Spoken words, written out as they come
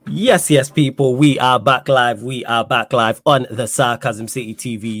Yes, people. We are back live. We are back live on the Sarcasm City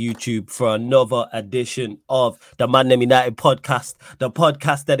TV YouTube for another edition of the ManDem United podcast, the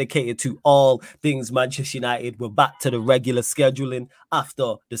podcast dedicated to all things Manchester United. We're back to the regular scheduling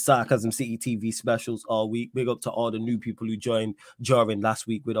after the Sarcasm City TV specials all week. Big up to all the new people who joined during last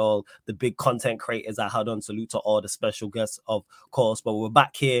week with all the big content creators I had on. Salute to all the special guests, of course. But we're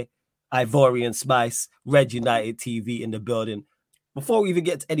back here. Ivorian Spice, Red United TV in the building. Before we even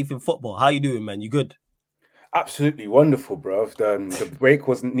get to anything football, how you doing, man? You good? Absolutely wonderful, bro. The break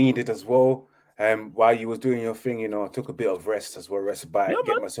wasn't needed as well. While you was doing your thing, I took a bit of rest as well, rest back,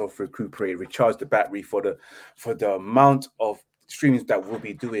 get myself recuperated, recharge the battery for the amount of streams that we'll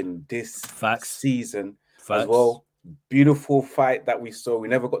be doing this season as well. Beautiful fight that we saw. We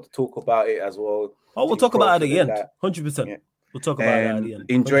never got to talk about it as well. Oh, we'll talk about it at the end. 100%. We'll talk about that at the end.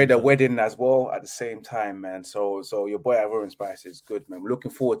 Enjoy the wedding as well at the same time, man. So your boy Ivorian Spice is good, man. We're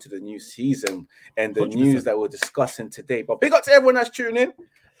looking forward to the new season and the 100%. News that we're discussing today. But big up to everyone that's tuning in.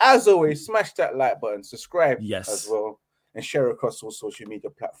 As always, smash that like button, subscribe as well, and share across all social media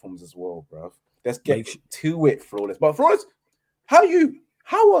platforms as well, bro. Let's get to it, Flawless. But Flawless, how are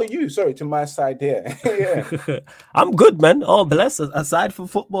you? Sorry, to my side here. Yeah. I'm good, man. Oh, bless. Aside from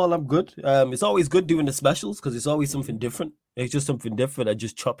football, I'm good. It's always good doing the specials because it's always something different. It's just something different and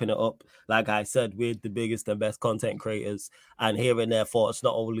just chopping it up. Like I said, we're the biggest and best content creators and hearing their thoughts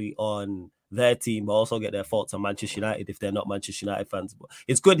not only on their team, but also get their thoughts on Manchester United if they're not Manchester United fans. But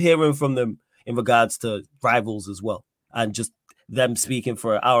it's good hearing from them in regards to rivals as well. And just them speaking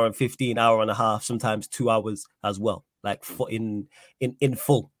for an hour and 15, hour and a half, sometimes 2 hours as well. Like in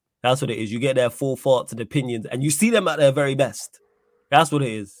full. That's what it is. You get their full thoughts and opinions and you see them at their very best. That's what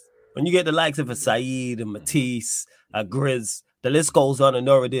it is. When you get the likes of a Saeed and Matisse, a Grizz, the list goes on, and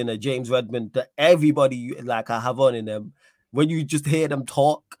Nuruddin, a James Redmond, everybody like I have on in them, when you just hear them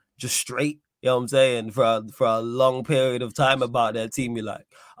talk just straight, you know what I'm saying, for a long period of time about their team, you're like,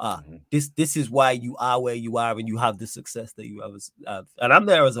 this is why you are where you are and you have the success that you have. And I'm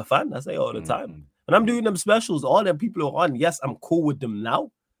there as a fan, I say all the time. And I'm doing them specials, all them people are on. Yes, I'm cool with them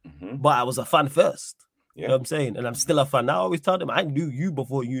now, but I was a fan first. You know what I'm saying? And I'm still a fan. Now I always tell them I knew you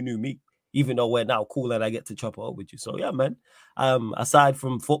before you knew me, even though we're now cool and I get to chop it up with you. So yeah, man. Aside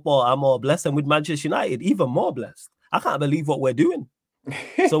from football, I'm more blessed. And with Manchester United, even more blessed. I can't believe what we're doing.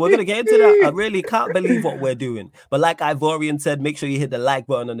 So we're going to get into that. I really can't believe what we're doing. But like Ivorian said, make sure you hit the like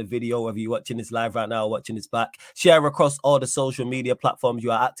button on the video, whether you're watching this live right now or watching this back. Share across all the social media platforms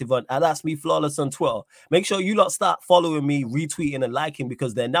you are active on. And that's me, Flawless, on Twitter. Make sure you lot start following me, retweeting and liking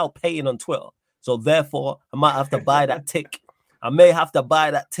because they're now paying on Twitter. So therefore, I might have to buy that tick. I may have to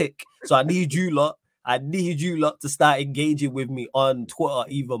buy that tick. So I need you lot to start engaging with me on Twitter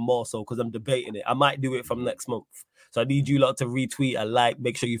even more so because I'm debating it. I might do it from next month. So I need you lot to retweet and like.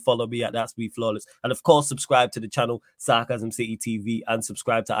 Make sure you follow me at That's Me Flawless. And of course, subscribe to the channel, Sarcasm City TV, and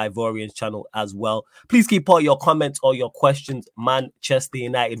subscribe to Ivorian's channel as well. Please keep all your comments or your questions Manchester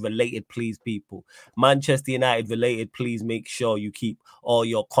United related, please, people. Manchester United related, please make sure you keep all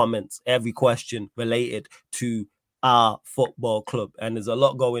your comments, every question related to our football club. And there's a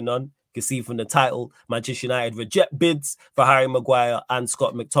lot going on. You can see from the title, Manchester United reject bids for Harry Maguire and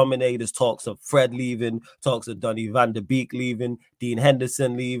Scott McTominay. There's talks of Fred leaving, talks of Donny van der Beek leaving, Dean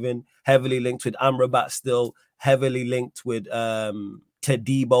Henderson leaving, heavily linked with Amrabat still, heavily linked with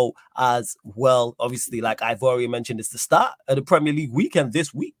Tedibo as well. Obviously, like I've already mentioned, it's the start of the Premier League weekend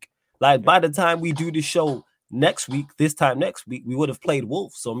this week. Like by the time we do the show next week, we would have played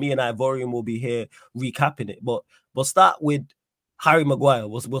Wolves. So me and Ivorian will be here recapping it. But we'll start with Harry Maguire.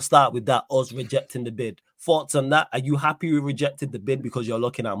 We'll start with that, us rejecting the bid. Thoughts on that? Are you happy we rejected the bid because you're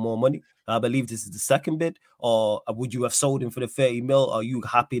looking at more money? I believe this is the second bid. Or would you have sold him for the 30 mil? Or are you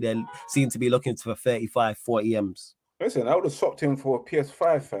happy they seem to be looking for 35, 40 M's? Listen, I would have swapped him for a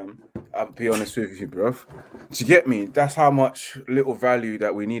PS5, fam. I'll be honest with you, bro. Do you get me? That's how much little value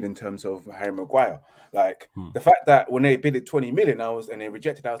that we need in terms of Harry Maguire. Like, the fact that when they bid it 20 million, and they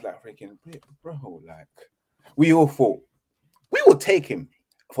rejected, I was like, freaking, bro, like, we all thought, we will take him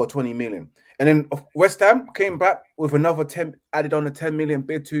for 20 million. And then West Ham came back with another 10, added on a 10 million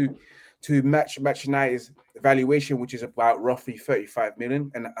bid to match United's valuation, which is about roughly 35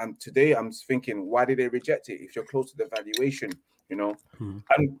 million. And today I'm thinking, why did they reject it if you're close to the valuation,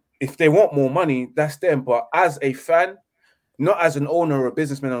 And if they want more money, that's them. But as a fan, not as an owner or a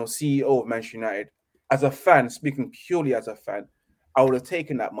businessman or CEO of Manchester United, as a fan, speaking purely as a fan, I would have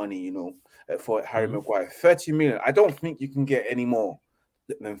taken that money, for Harry Maguire. 30 million. I don't think you can get any more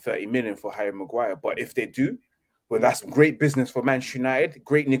than 30 million for Harry Maguire. But if they do, Well, that's great business for Manchester United,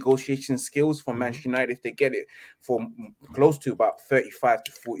 great negotiation skills for Manchester United if they get it for close to about 35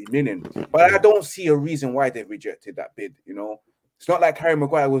 to 40 million. But I don't see a reason why they rejected that bid, you know. It's not like Harry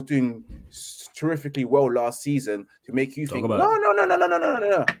Maguire was doing terrifically well last season to make you think,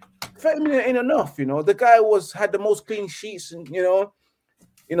 no. 30 million ain't enough, you know. The guy had the most clean sheets and, you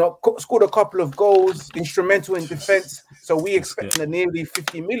know, scored a couple of goals, instrumental in defense. So we expecting a nearly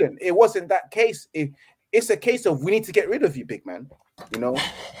 50 million. It wasn't that case. It's a case of we need to get rid of you, big man. You know,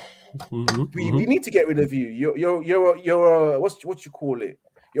 we need to get rid of you. You're what you call it?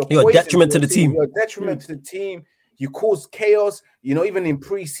 You're a detriment to the team. You're a detriment to the team. You cause chaos. You know, even in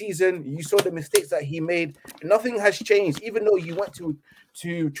pre-season, you saw the mistakes that he made. Nothing has changed. Even though you went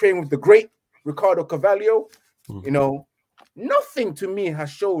to train with the great Ricardo Carvalho, you know, nothing to me has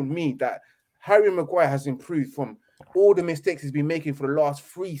shown me that Harry Maguire has improved from all the mistakes he's been making for the last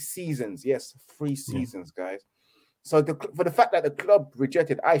 3 seasons. Yes, 3 seasons, guys. So for the fact that the club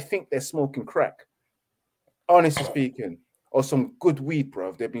rejected, I think they're smoking crack. Honestly speaking, or some good weed,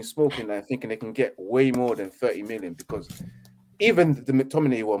 bro. They've been smoking and thinking they can get way more than 30 million because even the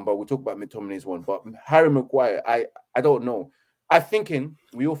McTominay one, but we'll talk about McTominay's one. But Harry Maguire, I don't know.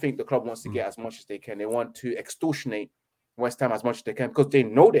 We all think the club wants to get as much as they can. They want to extortionate West Ham as much as they can because they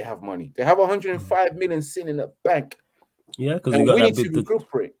know they have money. They have 105 million sitting in the bank. Yeah, because we need to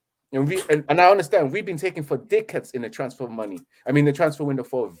recuperate. And I understand we've been taking for decades in the transfer window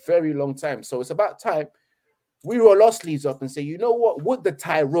for a very long time. So it's about time we roll our sleeves up and say, you know what? We're the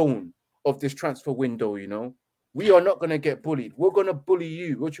Tyrone of this transfer window, you know. We are not going to get bullied. We're going to bully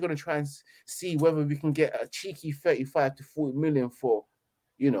you. We're going to try and see whether we can get a cheeky 35 to 40 million for,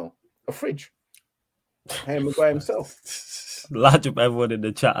 you know, a fridge. Harry Maguire himself. Large up everyone in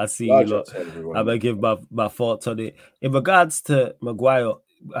the chat. I see you lot. I'm gonna give my thoughts on it. In regards to Maguire,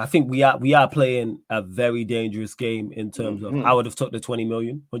 I think we are playing a very dangerous game in terms of I would have took the 20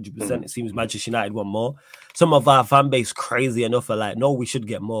 million, 100%. It seems Manchester United want more. Some of our fan base crazy enough are like, no, we should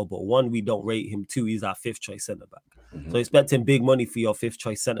get more. But 1, we don't rate him. 2, he's our 5th choice centre back. So expecting big money for your 5th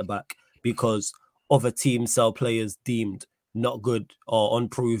choice centre back because other teams sell players deemed not good or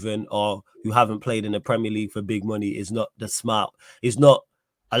unproven or who haven't played in the Premier League for big money is not it's not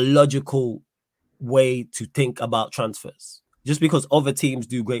a logical way to think about transfers. Just because other teams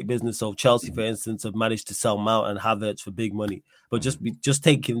do great business, so Chelsea, for instance, have managed to sell Mount and Havertz for big money, but just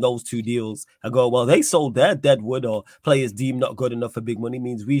taking those 2 deals and go, well, they sold their deadwood or players deemed not good enough for big money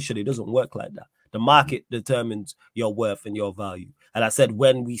means we should. It doesn't work like that. The market determines your worth and your value. And I said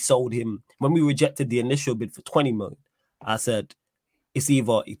when we rejected the initial bid for 20 million, I said, it's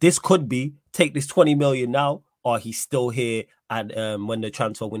either this could be take this 20 million now, or he's still here and when the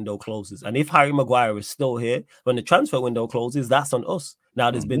transfer window closes. And if Harry Maguire is still here when the transfer window closes, that's on us.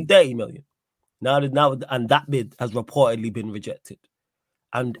 Now there's been 30 million. And that bid has reportedly been rejected.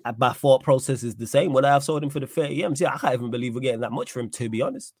 And my thought process is the same. Would I have sold him for the 30 M's? Yeah, I can't even believe we're getting that much for him, to be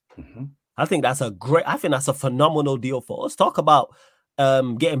honest. I think that's a phenomenal deal for us. Talk about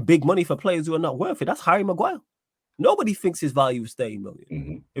getting big money for players who are not worth it. That's Harry Maguire. Nobody thinks his value is 30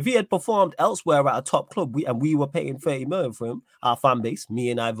 million. If he had performed elsewhere at a top club, we were paying 30 million for him, our fan base, me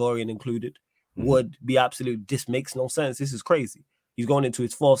and Ivorian included, would be absolute. This makes no sense. This is crazy. He's going into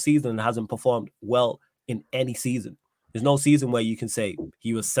his 4th season and hasn't performed well in any season. There's no season where you can say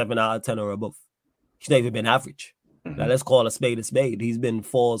he was 7 out of 10 or above. He's not even been average. Now let's call a spade a spade. He's been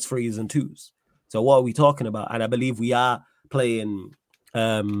 4s, 3s, and 2s. So what are we talking about? And I believe we are playing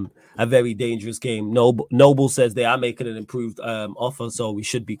a very dangerous game. Noble says they are making an improved offer, so we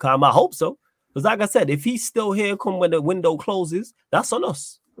should be calm. I hope so. Because like I said, if he's still here come when the window closes, that's on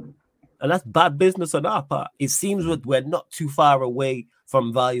us. And that's bad business on our part. It seems we're not too far away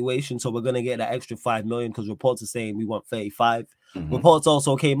from valuation, so we're going to get that extra 5 million because reports are saying we want 35. Reports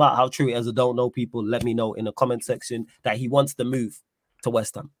also came out, how true it is, I don't know, people, let me know in the comment section, that he wants to move to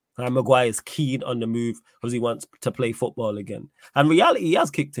West Ham. Maguire is keen on the move because he wants to play football again. And reality, he has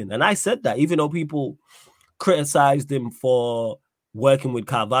kicked in. And I said that, even though people criticized him for working with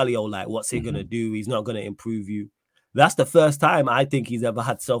Carvalho, like, what's he going to do? He's not going to improve you. That's the first time I think he's ever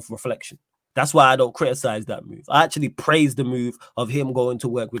had self-reflection. That's why I don't criticize that move. I actually praise the move of him going to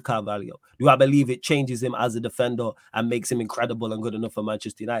work with Carvalho. Do I believe it changes him as a defender and makes him incredible and good enough for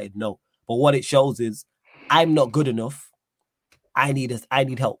Manchester United? No. But what it shows is I'm not good enough. I need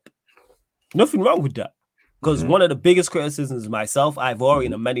help. Nothing wrong with that. Because one of the biggest criticisms myself,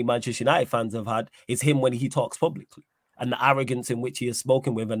 Ivorian, and many Manchester United fans have had is him when he talks publicly. And the arrogance in which he has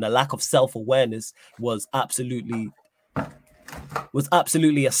spoken with and the lack of self-awareness was absolutely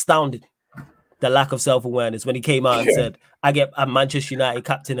astounding. the lack of self-awareness when he came out and said, I'm Manchester United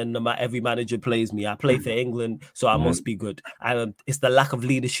captain and no matter every manager plays me. I play for England, so I must be good. And it's the lack of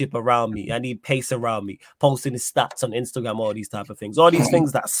leadership around me. I need pace around me. Posting his stats on Instagram, all these type of things. All these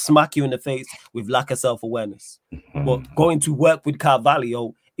things that smack you in the face with lack of self-awareness. But going to work with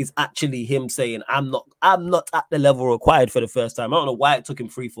Carvalho is actually him saying, I'm not at the level required for the first time. I don't know why it took him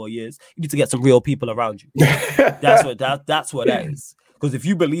 3-4 years. You need to get some real people around you. That's what that is. Because if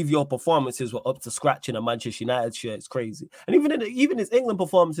you believe your performances were up to scratch in a Manchester United shirt, it's crazy. And even his England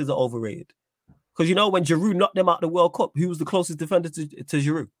performances are overrated. Because you know when Giroud knocked them out of the World Cup, who was the closest defender to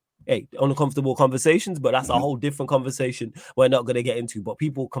Giroud? Hey, uncomfortable conversations, but that's a whole different conversation we're not going to get into. But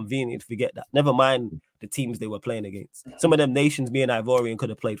people conveniently forget that. Never mind the teams they were playing against. Some of them nations me and Ivorian could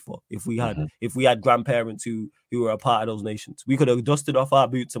have played for if we had grandparents who were a part of those nations. We could have dusted off our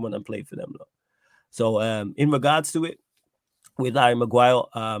boots and went and played for them. So in regards to it, with Harry Maguire,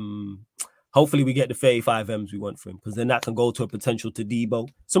 hopefully we get the 35 M's we want for him, because then that can go to a potential to Debo.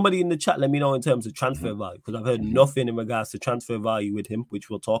 Somebody in the chat, let me know in terms of transfer value, because I've heard nothing in regards to transfer value with him, which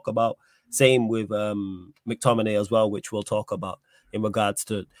we'll talk about. Same with McTominay as well, which we'll talk about in regards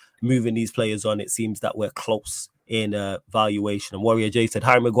to moving these players on. It seems that we're close in valuation. And Warrior J said,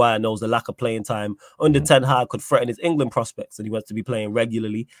 Harry Maguire knows the lack of playing time under Ten Hag could threaten his England prospects, and he wants to be playing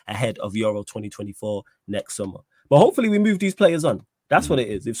regularly ahead of Euro 2024 next summer. But hopefully we move these players on. That's what it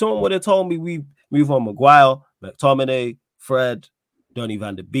is. If someone would have told me we move on Maguire, McTominay, Fred, Donny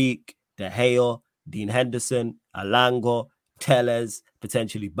van de Beek, De Gea, Dean Henderson, Alanga, Telles,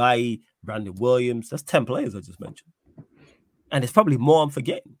 potentially Bailly, Brandon Williams, that's 10 players I just mentioned. And it's probably more I'm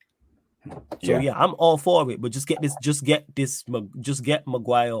forgetting. So yeah, I'm all for it, but just get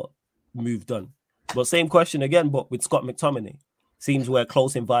Maguire moved done. But same question again, but with Scott McTominay. Seems we're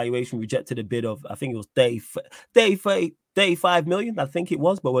close in valuation. Rejected a bid of, I think it was 35 million, I think it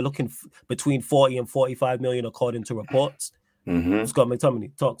was, but we're looking between 40 and 45 million according to reports. Scott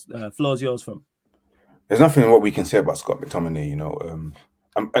McTominay, talks. Floor's yours from. There's nothing what we can say about Scott McTominay, you know.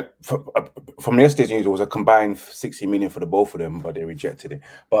 From yesterday's news, it was a combined 60 million for the both of them, but they rejected it.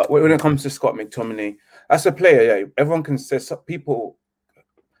 But when it comes to Scott McTominay, as a player, everyone can say people.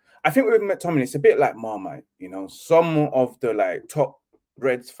 I think with McTominay, it's a bit like Marmite, you know. Some of the top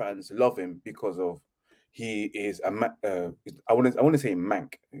Reds fans love him because of he is I want to say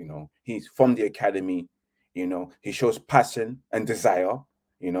mank, you know. He's from the academy, you know. He shows passion and desire,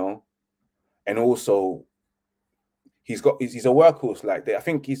 you know, and also he's a workhorse like that. I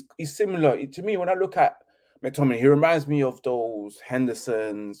think he's similar to me when I look at McTominay. He reminds me of those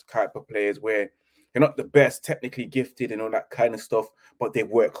Henderson's type of players where they're not the best, technically gifted and all that kind of stuff, but they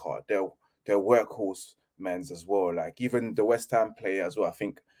work hard. They're workhorse men as well. Like even the West Ham player as well. I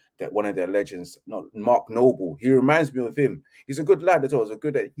think that one of their legends, Mark Noble, he reminds me of him. He's a good lad as well.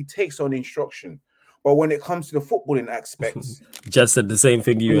 He takes on instruction. But when it comes to the footballing aspects, just said the same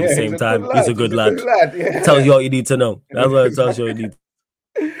thing you at the same time. He's a good lad. Yeah. Tells you all you need to know. That's what it tells you all you need.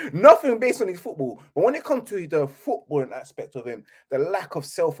 Nothing based on his football, but when it comes to the footballing aspect of him, the lack of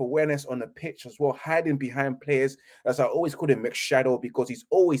self-awareness on the pitch as well, hiding behind players, as I always call him, shadow, because he's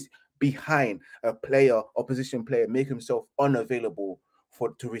always behind a player, opposition player, make himself unavailable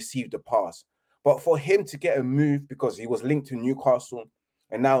to receive the pass. But for him to get a move, because he was linked to Newcastle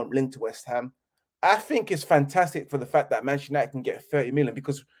and now linked to West Ham, I think it's fantastic for the fact that Manchester United can get 30 million,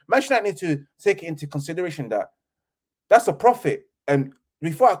 because Manchester United need to take it into consideration that that's a profit. And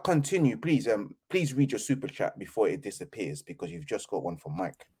before I continue, please read your super chat before it disappears, because you've just got one from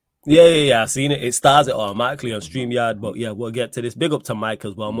Mike. Yeah. I've seen it. It starts it automatically on StreamYard, but yeah, we'll get to this. Big up to Mike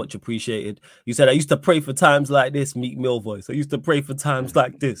as well. Much appreciated. You said, I used to pray for times like this, Meek Mill voice. I used to pray for times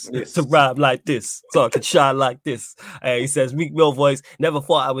like this, to rhyme like this, so I could shine like this. He says, Meek Mill voice, never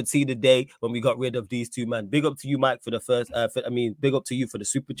thought I would see the day when we got rid of these two men. Big up to you, Mike, for the first, big up to you for the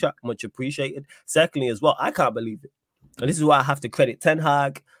super chat. Much appreciated. Secondly, as well, I can't believe it. And this is why I have to credit Ten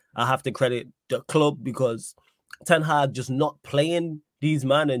Hag. I have to credit the club, because Ten Hag just not playing these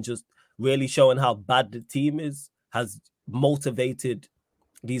men and just really showing how bad the team is has motivated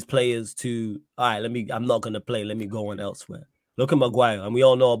these players to, all right, I'm not going to play. Let me go on elsewhere. Look at Maguire. And we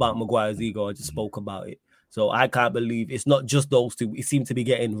all know about Maguire's ego. I just spoke about it. So I can't believe it's not just those two. We seem to be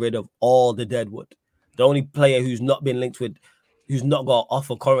getting rid of all the deadwood. The only player who's not been linked with, who's not got an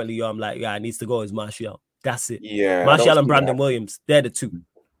offer currently, I'm like, yeah, it needs to go is Martial. That's it. Yeah, Martial and Brandon Williams, they're the two.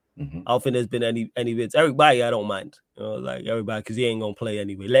 I don't think there's been any bids. Eric Bailly, I don't mind. You know, like everybody, because he ain't gonna play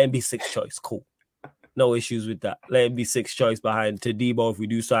anyway. Let him be sixth choice. Cool. No issues with that. Let him be sixth choice behind Tadibo if we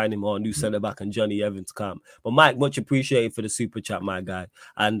do sign him, or a new centre back and Johnny Evans come. But Mike, much appreciated for the super chat, my guy.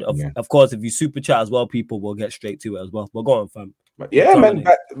 And of course, if you super chat as well, people will get straight to it as well. But go on, fam. But yeah, man.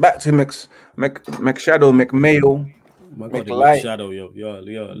 Back to McShadow, McMail. My God, McShadow,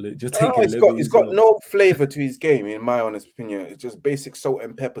 yo, just taking he's got no flavor to his game, in my honest opinion. It's just basic salt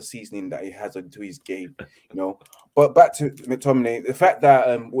and pepper seasoning that he has into his game, you know. But back to McTominay, the fact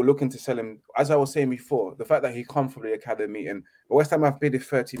that we're looking to sell him, as I was saying before, the fact that he come from the academy and West Ham have bid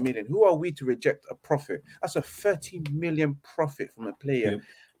 30 million. Who are we to reject a profit? That's a 30 million profit from a player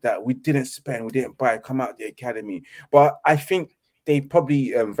that we didn't spend, we didn't buy, come out the academy. But I think they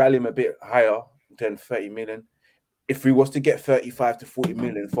probably value him a bit higher than 30 million. If we was to get 35 to 40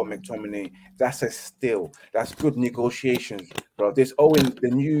 million for McTominay, that's a steal. That's good negotiations, bro. This Owen, the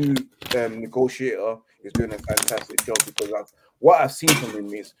new negotiator, is doing a fantastic job because what I've seen from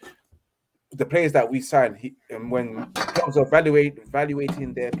him is the players that we signed. When in terms of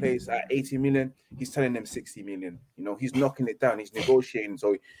evaluating their players at 80 million, he's telling them 60 million. You know, he's knocking it down. He's negotiating,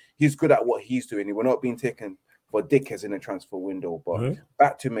 so he's good at what he's doing. We're not being taken for dickheads in the transfer window. But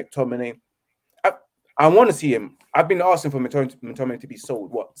back to McTominay. I want to see him. I've been asking for McTominay to be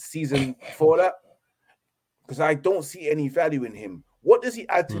sold. What, season before that? Because I don't see any value in him. What does he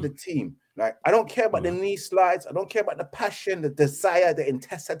add to the team? Like, I don't care about the knee slides. I don't care about the passion, the desire, the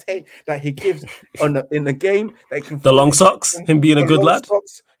intensity that he gives in the game. The long socks, him being a good lad.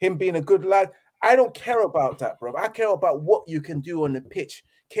 Him being a good lad. I don't care about that, bro. I care about what you can do on the pitch.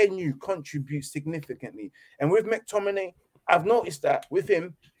 Can you contribute significantly? And with McTominay, I've noticed that with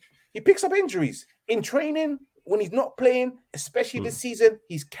him, he picks up injuries. In training, when he's not playing, especially this season,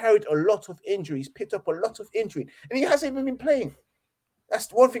 he's carried a lot of injuries, picked up a lot of injury, and he hasn't even been playing. That's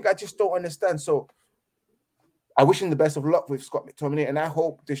the one thing I just don't understand. So I wish him the best of luck with Scott McTominay, and I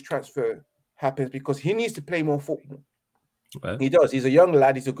hope this transfer happens because he needs to play more football. He does. He's a young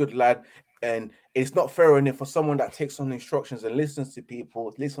lad. He's a good lad, and it's not fair enough for someone that takes on instructions and listens to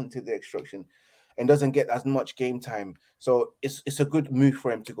people, listens to the instruction, and doesn't get as much game time. So it's a good move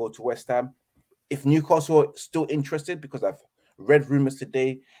for him to go to West Ham. If Newcastle are still interested, because I've read rumors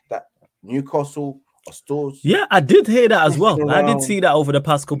today that Newcastle are still... Yeah, I did hear that as well. I did see that over the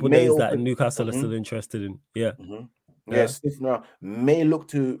past couple of days that Newcastle are still interested in. Yes, now may look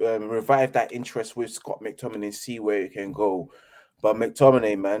to revive that interest with Scott McTominay and see where it can go. But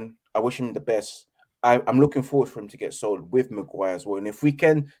McTominay, man, I wish him the best. I'm looking forward for him to get sold with Maguire as well. And if we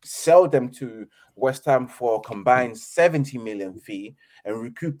can sell them to West Ham for a combined 70 million fee and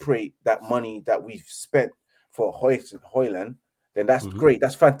recuperate that money that we've spent for Højlund, then that's great.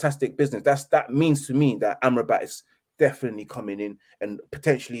 That's fantastic business. That means to me that Amrabat is definitely coming in and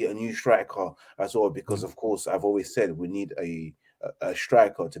potentially a new striker as well. Because of course, I've always said we need a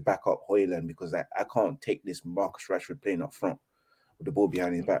striker to back up Højlund because I can't take this Marcus Rashford playing up front. The ball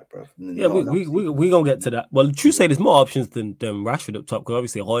behind his back, bro. Yeah, we gonna get to that. Well, true say there's more options than Rashford up top because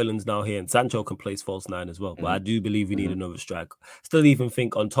obviously Højlund's now here and Sancho can play false nine as well. But I do believe we need another striker. Still even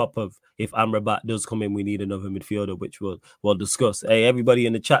think on top of if Amrabat does come in, we need another midfielder, which we'll discuss. Hey, everybody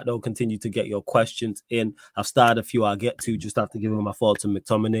in the chat though, continue to get your questions in. I've started a few I'll get to just after giving my thoughts on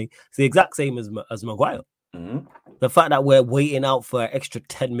McTominay. It's the exact same as Maguire. The fact that we're waiting out for an extra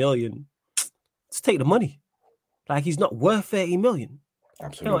 10 million, let's take the money. Like, he's not worth 30 million.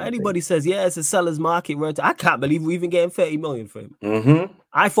 Absolutely. You know, anybody says, yeah, it's a seller's market. I can't believe we're even getting 30 million for him.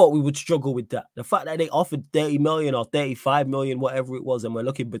 I thought we would struggle with that. The fact that they offered 30 million or 35 million, whatever it was, and we're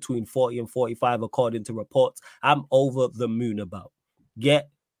looking between 40 and 45 according to reports, I'm over the moon about. Get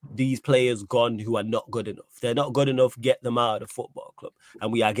these players gone who are not good enough. They're not good enough, get them out of the football club.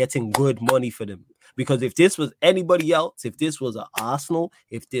 And we are getting good money for them. Because if this was anybody else, if this was an Arsenal,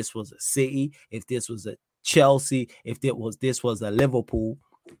 if this was a City, if this was a Chelsea, if this was a Liverpool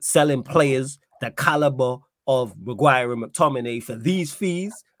selling players the caliber of Maguire and McTominay for these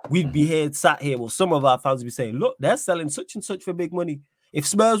fees, we'd be sat here. Well, some of our fans would be saying, look, they're selling such and such for big money. If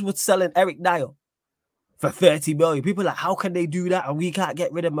Spurs was selling Eric Dyer for 30 million, people are like, how can they do that? And we can't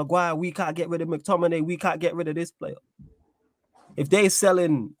get rid of Maguire, we can't get rid of McTominay, we can't get rid of this player. If they're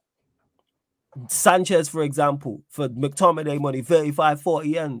selling Sanchez, for example, for McTominay money, 35,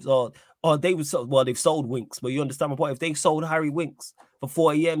 40 M's, or they would sell, well, they've sold Winks, but you understand my point. If they sold Harry Winks for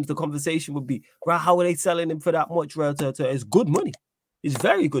 40 M's, the conversation would be, right, how are they selling him for that much? It's good money. It's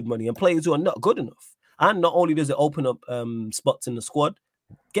very good money. And players who are not good enough. And not only does it open up spots in the squad,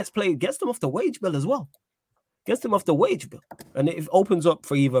 gets them off the wage bill as well. Gets them off the wage bill. And it opens up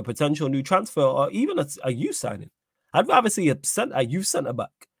for either a potential new transfer or even a youth signing. I'd rather see a youth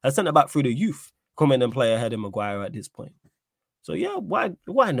centre-back through the youth come in and play ahead of Maguire at this point. So yeah, why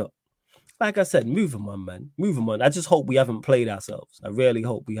not? Like I said, move him on, man. Move him on. I just hope we haven't played ourselves. I really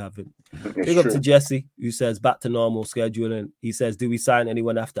hope we haven't. Big up to Jesse, who says back to normal scheduling. He says, do we sign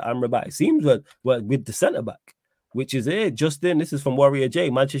anyone after Amrabat? It seems with the centre-back. which is it. Just in, this is from Warrior J.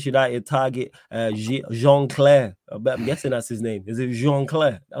 Manchester United target Jean-Claire. I'm guessing that's his name. Is it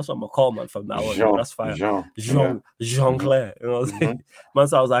Jean-Claire? That's what I'm gonna call man from now on. That's fine. Jean-Claire. You know what I'm saying? Man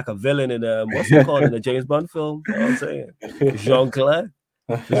sounds like a villain in what's he called in a James Bond film? You know what I'm saying? Jean-Claire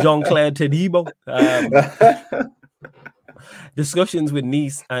Tedibo. Discussions with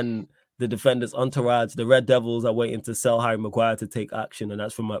Nice and the defenders' entourage. The Red Devils are waiting to sell Harry Maguire to take action, and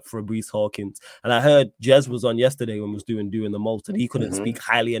that's from Fabrice Hawkins. And I heard Jez was on yesterday when he was doing the most, and he couldn't speak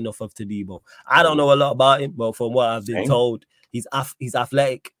highly enough of Tedibo. I don't know a lot about him, but from what I've been told, he's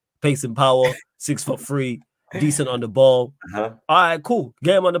athletic, pace and power, 6'3", decent on the ball. All right, cool.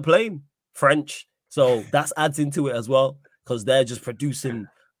 Get him on the plane. French. So that adds into it as well, because they're just producing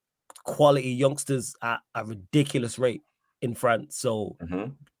quality youngsters at a ridiculous rate in France. So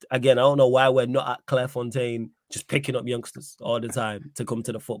again, I don't know why we're not at Clairefontaine just picking up youngsters all the time to come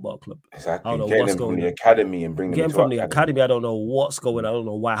to the football club. Exactly. I don't know Getting what's them going from on. the academy and bringing them from the academy. I don't know what's going on. I don't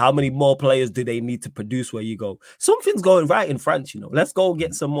know why. How many more players do they need to produce where you go? Something's going right in France, you know. Let's go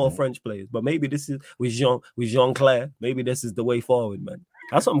get some more French players. But maybe this is with Jean-Claire. Maybe this is the way forward, man.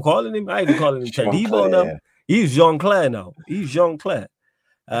 That's what I'm calling him. I even calling him Tedibo now. Yeah. He's Jean-Claire now. He's Jean-Claire.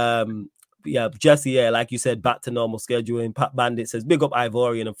 Yeah, Jesse, yeah, like you said, back to normal scheduling. Pat Bandit says, big up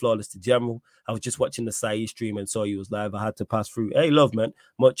Ivorian and Flawless to General. I was just watching the Saeed stream and saw you was live. I had to pass through. Hey, love, man.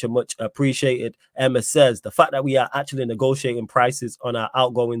 Much appreciated. Emma says, the fact that we are actually negotiating prices on our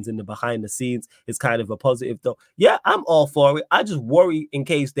outgoings in the behind the scenes is kind of a positive, though. Yeah, I'm all for it. I just worry in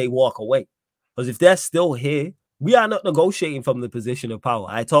case they walk away. Because if they're still here, we are not negotiating from the position of power.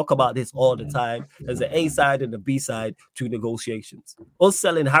 I talk about this all the time. There's an A side and a B side to negotiations. Us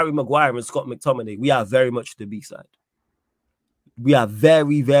selling Harry Maguire and Scott McTominay, we are very much the B side. We are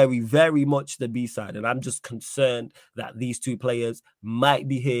very, very, very much the B side. And I'm just concerned that these two players might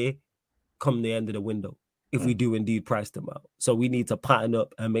be here come the end of the window if we do indeed price them out. So we need to pattern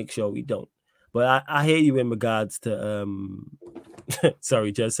up and make sure we don't. But I hear you in regards to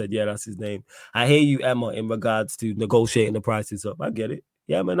sorry, Jess said, yeah, that's his name. I hear you, Emma, in regards to negotiating the prices up. I get it.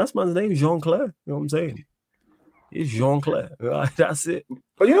 Yeah, man, that's man's name, Jean-Claire. You know what I'm saying? It's Jean-Claire. Right? That's it.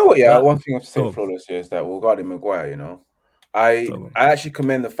 But you know what, yeah, one thing I have to say, Flawless, is that regarding Maguire, you know, I actually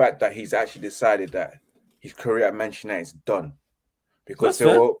commend the fact that he's actually decided that his career at Manchester United is done. Because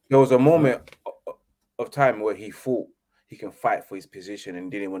there was a moment of time where he thought he can fight for his position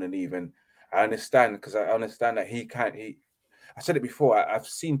and didn't want to leave. And I understand, because I understand that I said it before, I've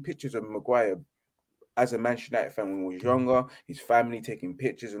seen pictures of Maguire as a Manchester United fan when he was younger, his family taking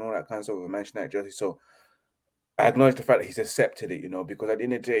pictures and all that kind of stuff with a Manchester United jersey. So I acknowledge the fact that he's accepted it, you know, because at the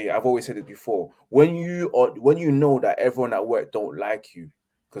end of the day, I've always said it before, when you know that everyone at work don't like you,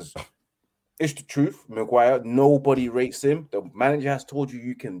 because it's the truth, Maguire, nobody rates him. The manager has told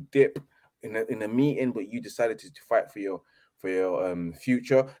you can dip in a meeting, but you decided to fight for your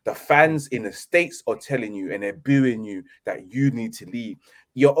future. The fans in the States are telling you and they're booing you that you need to leave.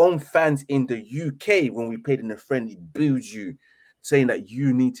 Your own fans in the UK, when we played in the friendly, booed you, saying that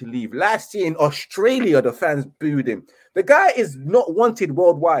you need to leave. Last year in Australia, the fans booed him. The guy is not wanted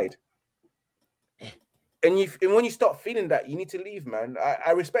worldwide. And when you start feeling that, you need to leave, man.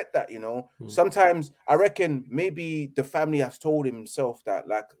 I respect that, you know. Sometimes I reckon maybe the family has told himself that,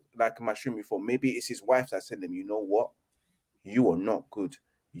 like my stream before, maybe it's his wife that said to him, you know what? You are not good.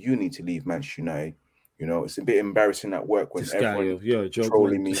 You need to leave Manchester United. You know, it's a bit embarrassing at work when everyone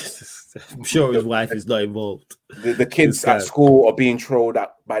trolling me. I'm sure his wife is not involved. The kids at school are being trolled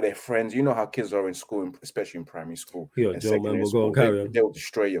by their friends. You know how kids are in school, especially in primary school. Yeah, Joe, man, we'll go carry on. They'll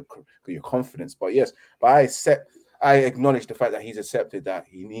destroy your confidence. But yes, I acknowledge the fact that he's accepted that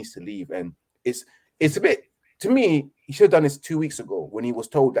he needs to leave. And it's a bit, to me, he should have done this 2 weeks ago when he was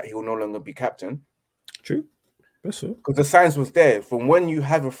told that he will no longer be captain. True. Because the signs was there from when you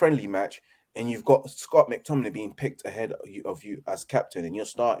have a friendly match and you've got Scott McTominay being picked ahead of you as captain and you're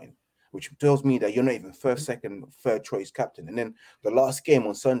starting, which tells me that you're not even first, second, third choice captain. And then the last game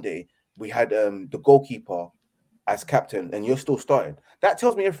on Sunday, we had the goalkeeper as captain and you're still starting. That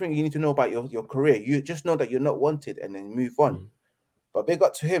tells me everything you need to know about your career. You just know that you're not wanted and then move on. But big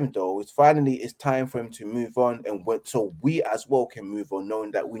up to him, though. It's time for him to move on, and so we as well can move on,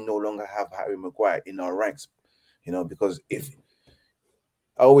 knowing that we no longer have Harry Maguire in our ranks. You know, because if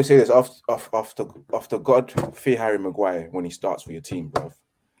I always say this, after God, fear Harry Maguire when he starts for your team, bro.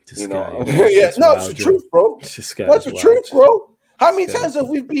 You know, it's the truth, bro. That's the truth, bro. How many times have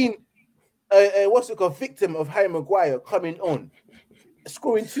we been, victim of Harry Maguire coming on,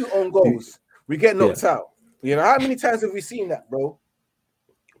 scoring 2 own goals? We get knocked out. You know, how many times have we seen that, bro?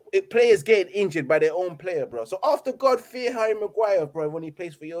 Players getting injured by their own player, bro. So after God, fear Harry Maguire, bro, when he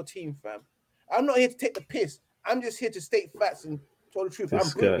plays for your team, fam. I'm not here to take the piss. I'm just here to state facts and tell the truth. This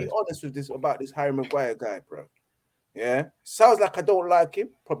I'm brutally honest with this about this Harry Maguire guy, bro. Yeah, sounds like I don't like him.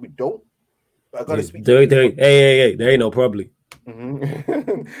 Probably don't. But I gotta speak. Hey, there ain't no probably.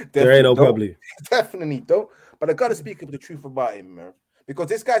 There ain't no probably. Definitely don't. But I gotta speak the truth about him, man. Because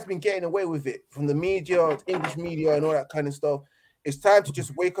this guy's been getting away with it from the media, English media, and all that kind of stuff. It's time to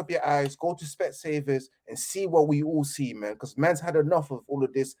just wake up your eyes, go to Specsavers, and see what we all see, man. Because man's had enough of all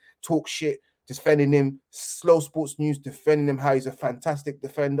of this talk shit, defending him, slow sports news, defending him how he's a fantastic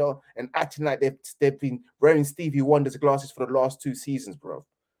defender, and acting like they've been wearing Stevie Wonder's glasses for the last 2 seasons, bro.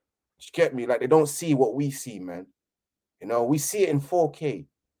 You get me? Like, they don't see what we see, man. You know, we see it in 4K,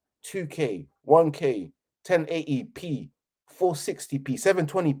 2K, 1K, 1080p, 460p,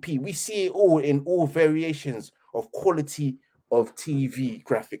 720p. We see it all in all variations of quality of TV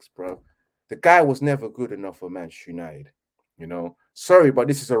graphics, bro. The guy was never good enough for Manchester United. You know, sorry, but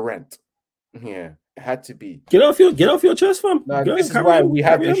this is a rant. Yeah, it had to be. Get off your chest, fam. No, this is why we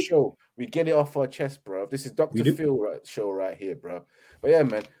have this show. We get it off our chest, bro. This is Dr. Phil show right here, bro. But yeah,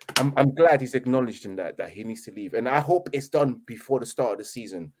 man, I'm glad he's acknowledged in that he needs to leave, and I hope it's done before the start of the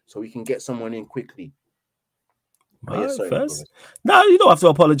season so we can get someone in quickly. First. No, you don't have to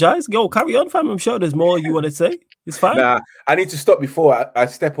apologize. Go carry on, fam. I'm sure there's more you want to say. It's fine. Nah, I need to stop before I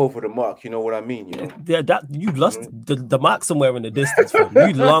step over the mark. You know what I mean? You know? Yeah, that you lost the mark somewhere in the distance, fam.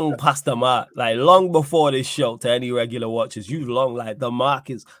 You long past the mark, like long before this show. To any regular watchers, you long like the mark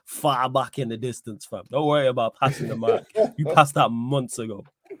is far back in the distance, fam. Don't worry about passing the mark. You passed that months ago.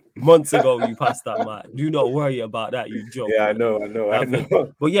 Months ago, you passed that mark. Do not worry about that. You joke. Yeah, I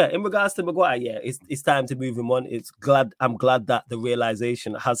know. But yeah, in regards to Maguire, yeah, it's time to move him on. I'm glad that the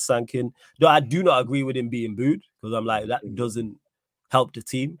realization has sunk in. Though I do not agree with him being booed, because I'm like, that doesn't help the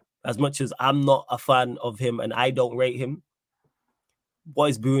team. As much as I'm not a fan of him and I don't rate him, what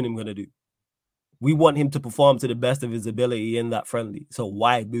is booing him gonna do? We want him to perform to the best of his ability in that friendly. So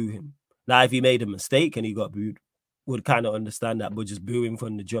why boo him? Now, if he made a mistake and he got booed, would kind of understand that, but just boo him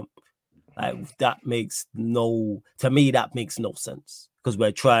from the jump, like that makes no sense, because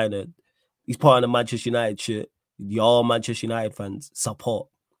we're trying to. He's part of the Manchester United shirt. Y'all Manchester United fans support.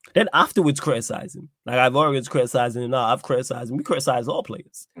 Then afterwards criticize him. Like I've always criticized him now. I've criticized him. We criticize all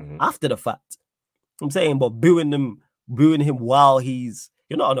players after the fact. I'm saying, but booing him while you're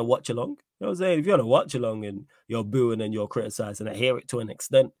not on a watch along. You know what I'm saying? If you're on a watch along and you're booing and you're criticizing, I hear it to an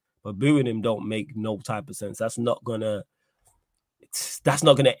extent. But booing him don't make no type of sense. That's not gonna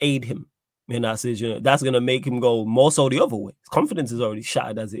aid him in that situation. That's gonna make him go more so the other way. His confidence is already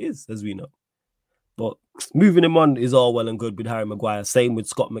shattered as it is, as we know. But moving him on is all well and good with Harry Maguire. Same with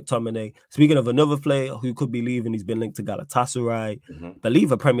Scott McTominay. Speaking of another player who could be leaving, he's been linked to Galatasaray.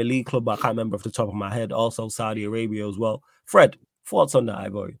 Believe a Premier League club, I can't remember off the top of my head. Also Saudi Arabia as well. Fred, thoughts on that,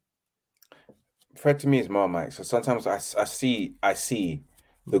 Ivory? Fred to me is Marmite. So sometimes I see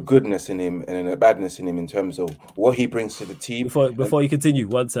the goodness in him and the badness in him in terms of what he brings to the team. Before you continue,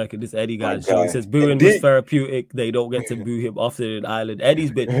 1 second. This Eddie guy, he says booing was therapeutic. They don't get to boo him often in Ireland.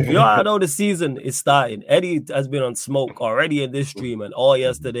 Eddie's been, I know the season is starting. Eddie has been on smoke already in this stream, and all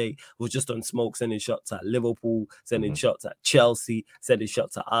yesterday was just on smoke, sending shots at Liverpool, sending shots at Chelsea, sending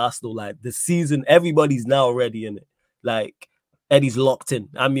shots at Arsenal. Like the season, everybody's now already in it. Like Eddie's locked in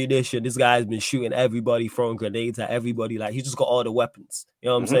ammunition. This guy has been shooting everybody, throwing grenades at everybody. Like he's just got all the weapons. You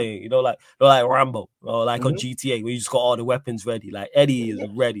know what I'm saying? You know, like Rambo or like on GTA, where you just got all the weapons ready. Like Eddie is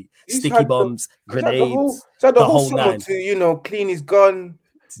ready. Sticky bombs, grenades, the whole nine. To clean his gun,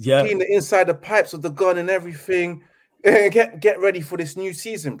 clean the inside the pipes of the gun and everything. Get ready for this new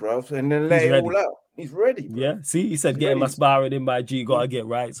season, bro, and then let it all out. He's ready, bro. Yeah, see, he said getting my sparring in by G, gotta get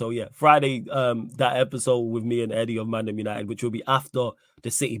right. So yeah, Friday, that episode with me and Eddie of ManDem United, which will be after the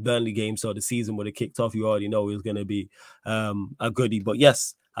City Burnley game, so the season would have kicked off. You already know it's gonna be a goodie. But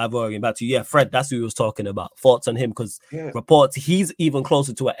yes, I've already back to you. Yeah, Fred, that's who he was talking about. Thoughts on him, because reports he's even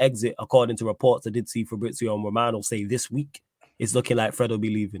closer to an exit, according to reports I did see Fabrizio and Romano say this week. It's looking like Fred will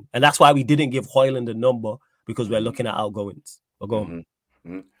be leaving, and that's why we didn't give Højlund a number, because we're looking at outgoings. But go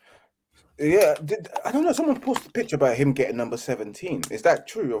on. Yeah, I don't know. Someone posted a picture about him getting number 17. Is that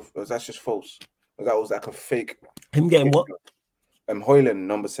true, or is that just false? Or that was like a fake? Him getting what? Højlund,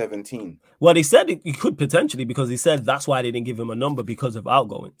 number 17. Well, they said he could potentially, because he said that's why they didn't give him a number, because of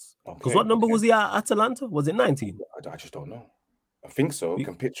outgoings. Because what number was he at Atalanta? Was it 19? I just don't know. I think so. You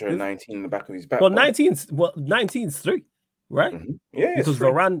can picture a 19 in the back of his back. Well, 19's 3. Right? Yeah, because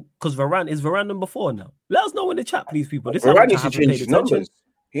Varane is Varane number 4 now. Let us know in the chat, please, people. This Varane needs to change his numbers.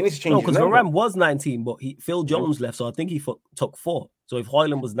 He needs to change his number. Because Varane was 19, but Phil Jones left, so I think he took 4. So if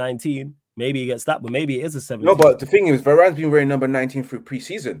Højlund was 19, Maybe he gets that, but maybe it is a 17. No, but the thing is, Varane's been wearing number 19 through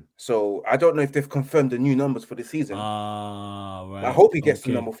preseason, so I don't know if they've confirmed the new numbers for the season. Right. I hope he gets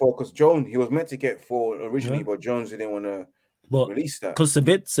the number 4 because Jones, he was meant to get 4 originally, but Jones didn't want to release that. Because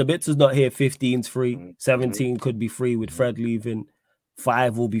Sabitz is not here. 15's free. 17 could be free with Fred leaving.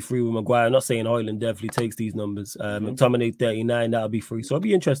 5 will be free with Maguire. I'm not saying Hoyland definitely takes these numbers. McTominay 39, that'll be free. So it'll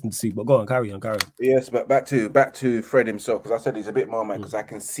be interesting to see. But go on, carry on. Yes, but back to Fred himself, because I said he's a bit more man, because I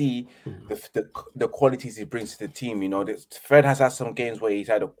can see the qualities he brings to the team. You know, Fred has had some games where he's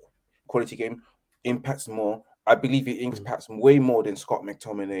had a quality game, impacts more. I believe he impacts way more than Scott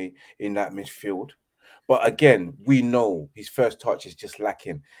McTominay in that midfield. But again, we know his first touch is just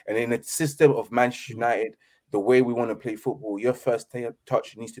lacking. And in a system of Manchester United, the way we want to play football, your first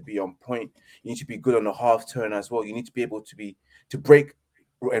touch needs to be on point. You need to be good on the half turn as well. You need to be able to break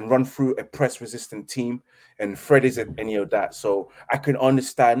and run through a press-resistant team. And Fred isn't any of that. So I can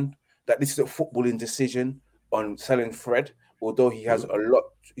understand that this is a footballing decision on selling Fred, although he has a lot.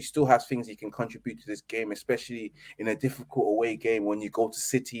 He still has things he can contribute to this game, especially in a difficult away game. When you go to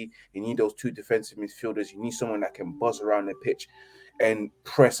City, you need those 2 defensive midfielders. You need someone that can buzz around the pitch and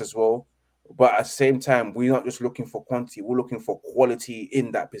press as well. But at the same time, we're not just looking for quantity, we're looking for quality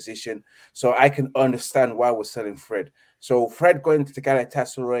in that position. So I can understand why we're selling Fred. So Fred going to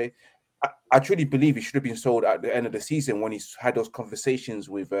Galatasaray, I truly believe he should have been sold at the end of the season when he's had those conversations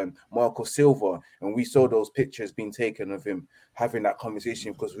with Marco Silva, and we saw those pictures being taken of him having that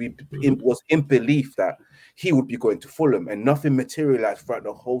conversation, because it was in belief that he would be going to Fulham, and nothing materialized throughout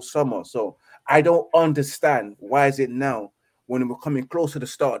the whole summer. So I don't understand why is it now, when we're coming close to the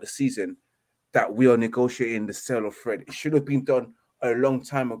start of the season, that we are negotiating the sale of Fred. It should have been done a long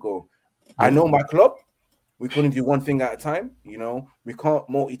time ago. I know my club, we couldn't do one thing at a time. You know, we can't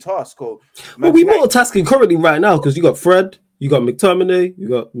multitask. Well, we're multitasking currently right now, because you got Fred, you got McTominay, you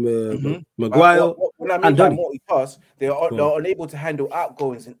got Maguire. When I mean by multitask, they are unable to handle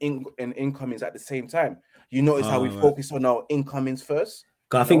outgoings and incomings at the same time. You notice how we focus on our incomings first?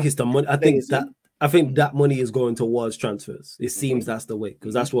 I think it's the money. I think that money is going towards transfers. It seems that's the way,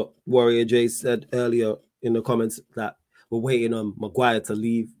 because that's what Warrior J said earlier in the comments, that we're waiting on Maguire to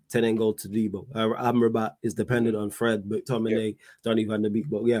leave to then go to Debo. Amrabat is dependent on Fred, McTominay, Donny van der Beek.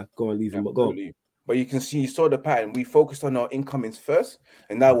 But go and leave him. But go on. But you can see, you saw the pattern. We focused on our incomings first,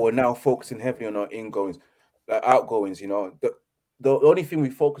 and now we're focusing heavily on our outgoings. You know, the only thing we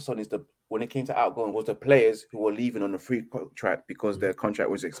focus on is when it came to outgoing was the players who were leaving on a free contract because their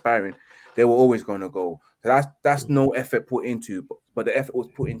contract was expiring. They were always going to go. So that's no effort put into, but the effort was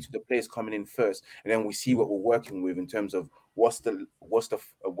put into the players coming in first, and then we see what we're working with in terms of what's the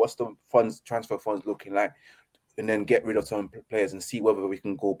transfer funds looking like, and then get rid of some players and see whether we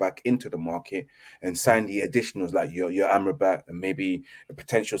can go back into the market and sign the additionals like your Amrabat and maybe a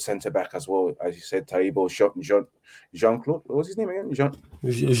potential centre back as well, as you said, Taibo, Jean-Claude. What was his name again?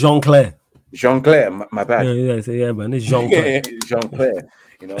 Jean-Claire. Jean-Claire, my bad. Yeah, man, it's Jean-Claire. Jean-Claire,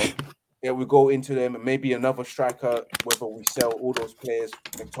 you know. Yeah, we go into them and maybe another striker, whether we sell all those players,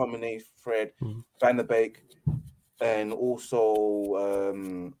 McTominay, Fred, Van der Beek, and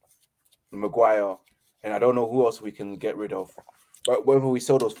also Maguire. And I don't know who else we can get rid of. But whether we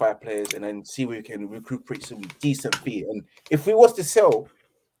sell those 5 players and then see if we can recuperate some decent fee. And if we was to sell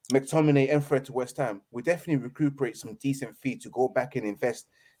McTominay and Fred to West Ham, we definitely recuperate some decent fee to go back and invest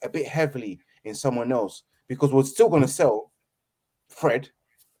a bit heavily in someone else. Because we're still going to sell Fred.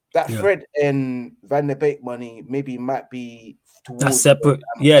 Fred and Van der Beek money maybe might be towards... That's separate.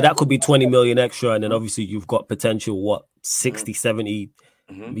 That could be 20 million extra. And then obviously you've got potential, 60, 70...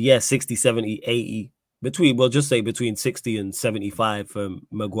 60, 70, 80. Just say between 60 and 75 for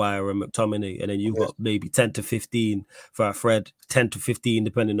Maguire and McTominay, and then you've got maybe 10 to 15 for Fred, 10 to 15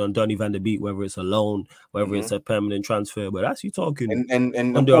 depending on Donny van der Beek, whether it's a loan, whether it's a permanent transfer. But that's you talking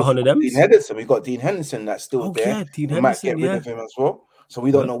and under 100 M's. Dean Henderson, we've got Dean Henderson that's still there. Yeah, Dean we might get rid of him as well. So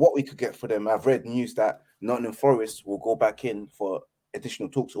we don't know what we could get for them. I've read news that Nottingham Forest will go back in for additional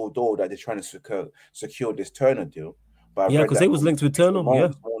talks, although that they're trying to secure this Turner deal. Because they was linked with Turner.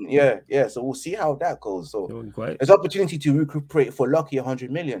 Yeah. So we'll see how that goes. So there's opportunity to recuperate for lucky 100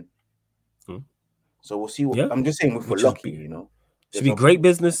 million. So we'll see. I'm just saying, for lucky, you know, should be great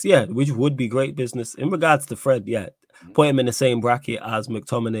business. Yeah, which would be great business in regards to Fred. Yeah, put him in the same bracket as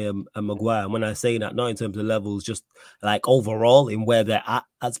McTominay and Maguire. And when I say that, not in terms of levels, just like overall in where they're at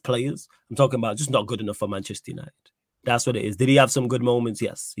as players. I'm talking about just not good enough for Manchester United. That's what it is. Did he have some good moments?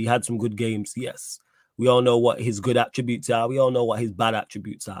 Yes. He had some good games. Yes. We all know what his good attributes are. We all know what his bad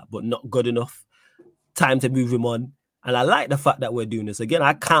attributes are, but not good enough. Time to move him on. And I like the fact that we're doing this. Again,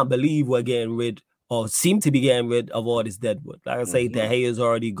 I can't believe we're getting rid or seem to be getting rid of all this deadwood. Like I say, De Gea's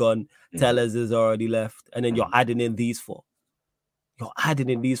already gone, Tellers is already left, and then you're adding in these four. I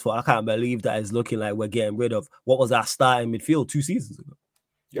can't believe that it's looking like we're getting rid of what was our starting midfield 2 seasons ago.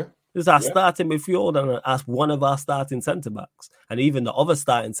 Yeah. This is our starting midfield and as one of our starting centre-backs. And even the other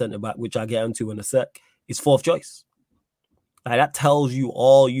starting centre-back, which I'll get into in a sec, is 4th choice. Like, that tells you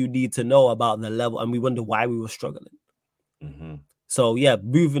all you need to know about the level, and we wonder why we were struggling. So, yeah,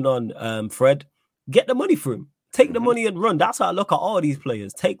 moving on, Fred, get the money for him. Take the money and run. That's how I look at all these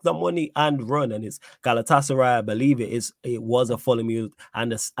players. Take the money and run. And it's Galatasaray, I believe it was a Fulham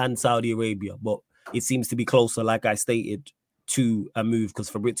and Saudi Arabia, but it seems to be closer, like I stated, to a move, because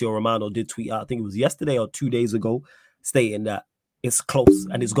Fabrizio Romano did tweet out, I think it was yesterday or 2 days ago, stating that it's close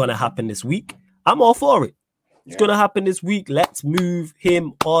and it's going to happen this week. I'm all for it. It's going to happen this week. Let's move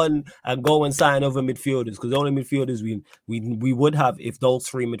him on and go and sign other midfielders, because the only midfielders we would have if those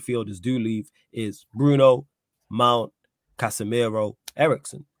 3 midfielders do leave is Bruno, Mount, Casemiro,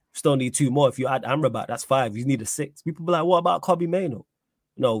 Eriksen. Still need 2 more. If you add Amrabat, that's 5. You need a 6. People be like, what about Kobbie Mainoo?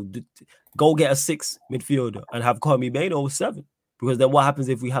 No, go get a 6 midfielder and have Kobbie Mainoo with 7. Because then what happens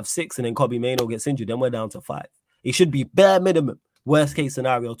if we have 6 and then Kobbie Mainoo gets injured? Then we're down to 5. It should be bare minimum. Worst case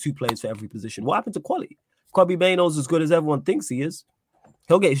scenario, 2 players for every position. What happened to quality? Kobbie Mainoo's as good as everyone thinks he is.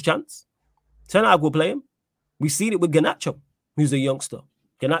 He'll get his chance. Ten Hag will play him. We've seen it with Garnacho, who's a youngster.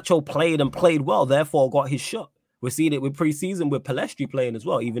 Garnacho played well, therefore got his shot. We're seeing it with preseason with Palestri playing as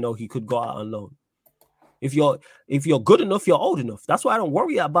well, even though he could go out on loan. If you're good enough, you're old enough. That's why I don't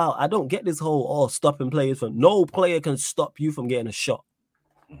worry about. I don't get this whole stopping players from. No player can stop you from getting a shot.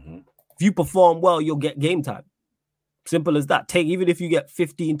 If you perform well, you'll get game time. Simple as that. Even if you get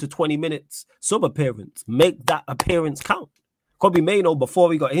 15 to 20 minutes sub appearance, make that appearance count. Kobbie Mainoo,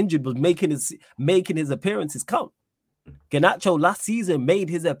 before he got injured, was making his appearances count. Garnacho last season made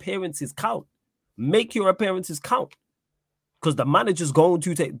his appearances count. Make your appearances count. Because the manager's going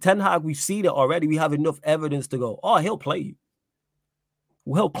to take Ten Hag, we've seen it already. We have enough evidence to go, he'll play you.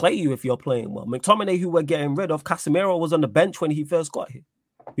 Well, he'll play you if you're playing well. McTominay, who we're getting rid of, Casemiro was on the bench when he first got here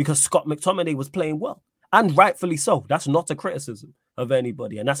because Scott McTominay was playing well. And rightfully so. That's not a criticism of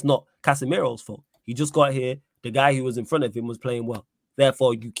anybody. And that's not Casemiro's fault. He just got here. The guy who was in front of him was playing well.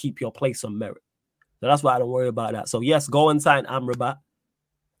 Therefore, you keep your place on merit. So that's why I don't worry about that. So, yes, go and sign Amrabat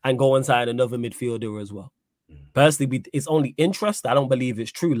and go and sign another midfielder as well. Personally, it's only interest. I don't believe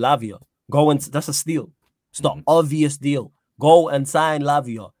it's true. Lavia. That's a steal. It's not obvious deal. Go and sign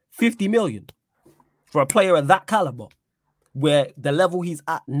Lavia. 50 million for a player of that caliber, where the level he's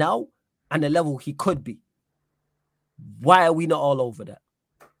at now and the level he could be. Why are we not all over that?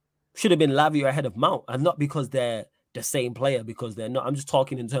 Should have been Lavia ahead of Mount, and not because they're the same player, because they're not. I'm just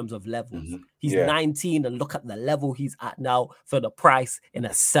talking in terms of levels. He's 19, and look at the level he's at now for the price in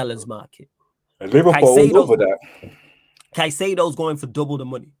a seller's market. And Liverpool all over that. Caicedo's going for double the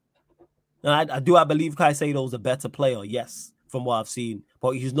money. Now, I believe Caicedo's a better player, yes, from what I've seen,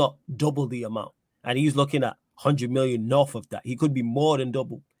 but he's not double the amount. And he's looking at 100 million north of that. He could be more than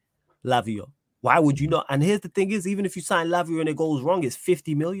double Lavia. Why would you not? And here's the thing is, even if you sign Lavia and it goes wrong, it's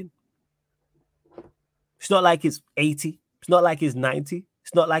 50 million. It's not like it's 80. It's not like it's 90.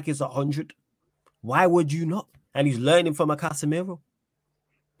 It's not like it's 100. Why would you not? And he's learning from a Casemiro.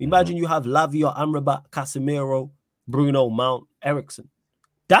 Imagine you have Lavia, Amrabat, Casemiro, Bruno, Mount, Eriksen.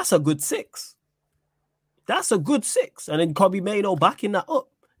 That's a good 6. That's a good 6. And then Kobbie Mainoo backing that up.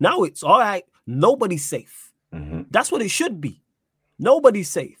 Now it's all right. Nobody's safe. That's what it should be. Nobody's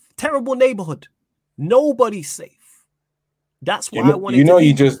safe. Terrible neighborhood. Nobody's safe. That's why I wanted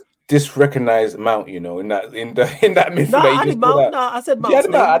you just disrecognized Mount, in that midfield. No, I did Mount. No, I said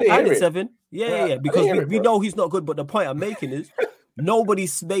Mount. I did 7. Yeah. Because we know he's not good, but the point I'm making is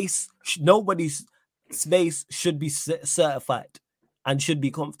nobody's space should be certified and should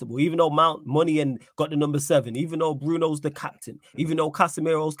be comfortable. Even though Mount money and got the number 7, even though Bruno's the captain, even though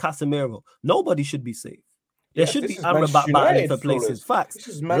Casemiro's Casemiro, nobody should be safe. There should be Amrabat battling for places. Facts. This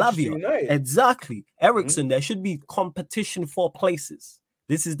is Manchester United. Exactly. Eriksen, there should be competition for places.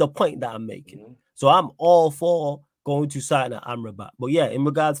 This is the point that I'm making. So I'm all for going to sign at Amrabat. But yeah, in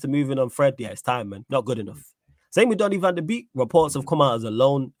regards to moving on Fred, yeah, it's time, man. Not good enough. Same with Donny van de Beek. Reports have come out as a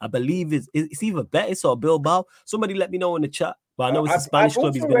loan. I believe it's either Betis or Bilbao. Somebody let me know in the chat. But I know it's a Spanish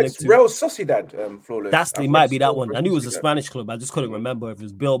club he's been linked to. Real Sociedad, Flawless. It might be that one. I knew it was a Spanish club. I just couldn't remember if it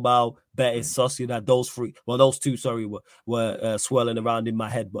was Bilbao, Betis, Sociedad. Those two, were swirling around in my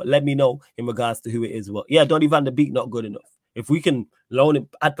head. But let me know in regards to who it is. Well, yeah, Donny van de Beek, not good enough. If we can loan him,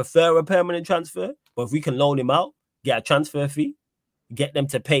 I'd prefer a permanent transfer. But if we can loan him out, get a transfer fee, get them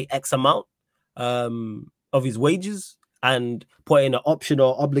to pay X amount of his wages, and put in an option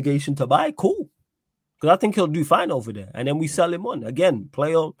or obligation to buy, cool. because I think he'll do fine over there. And then we sell him on again.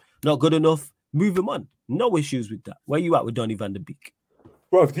 Player not good enough, move him on. No issues with that. Where you at with Donny van der Beek?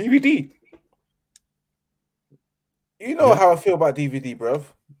 Bro, DVD. You know how I feel about DVD, bro.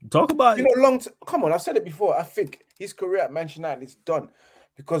 Talk about it. Come on, I've said it before. I think his career at Manchester United is done.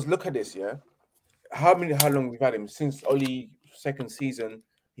 Because look at this, yeah. How long we've had him since only second season?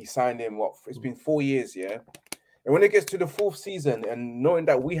 He signed him. What? It's been 4 years, yeah. And when it gets to the 4th season, and knowing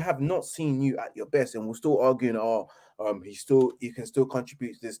that we have not seen you at your best, and we're still arguing, he can still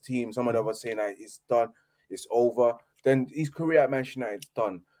contribute to this team. Some of them are saying that it's done, it's over. Then his career at Manchester United is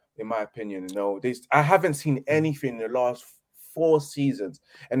done, in my opinion. You know, I haven't seen anything in the last 4 seasons,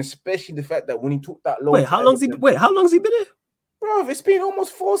 and especially the fact that when he took that loan. How long's he been here? Bro, it's been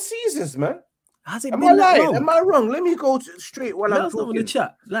almost 4 seasons, man. Has it Am been I that lying? long? Am I wrong? Let me go straight while I'm talking. In the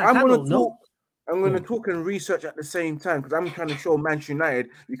chat. I'm going to talk and research at the same time because I'm trying to show Manchester United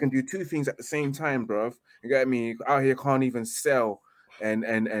you can do 2 things at the same time, bro. You get me? Out here can't even sell and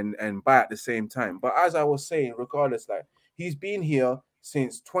buy at the same time. But as I was saying, regardless, like he's been here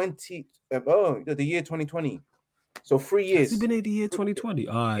since the year 2020. So 3 years. Has he been here the year 2020?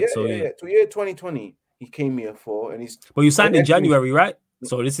 All right, So year 2020 he came here for, and he's. But you signed in January, right?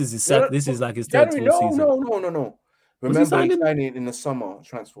 So this is his this is like his third full season. No. Remember, he signed in the summer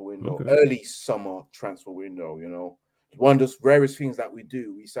transfer window, early summer transfer window. You know, one of those rarest things that we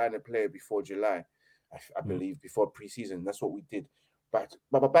do. We sign a player before July, I believe, before preseason. That's what we did.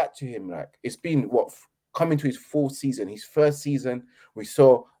 But back to him, like it's been coming to his 4th season. His 1st season, we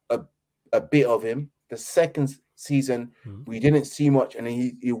saw a bit of him. The 2nd season, we didn't see much, and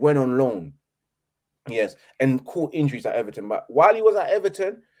then he went on loan. Yes, and caught injuries at Everton. But while he was at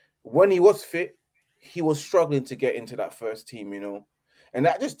Everton, when he was fit, he was struggling to get into that first team, you know. And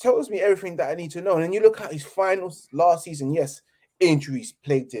that just tells me everything that I need to know. And then you look at his finals last season, yes, injuries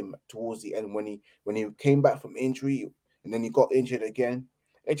plagued him towards the end when he came back from injury and then he got injured again.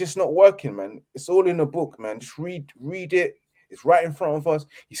 It's just not working, man. It's all in the book, man. Just read it. It's right in front of us.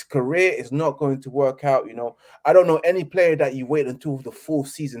 His career is not going to work out, you know. I don't know any player that you wait until the 4th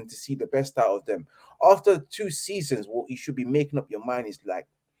season to see the best out of them. After 2 seasons, what you should be making up your mind is like,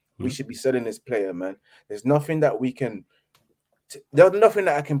 we should be selling this player, man. There's nothing that there's nothing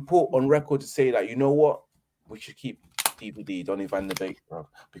that I can put on record to say that, you know what, we should keep DVD, Donny van der Beek, bro,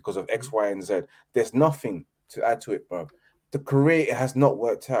 because of X, Y, and Z. There's nothing to add to it, bro. The career has not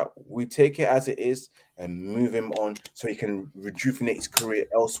worked out. We take it as it is and move him on so he can rejuvenate his career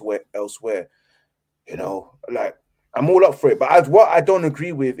elsewhere. You know, like I'm all up for it. But what I don't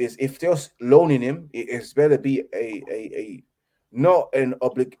agree with is if they're loaning him, it's better be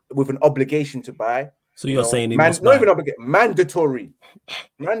with an obligation to buy. So you're saying mandatory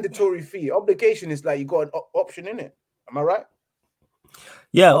fee. Obligation is like you got an option in it. Am I right?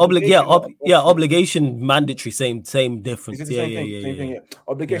 Yeah, obligation, mandatory, same difference. Same thing.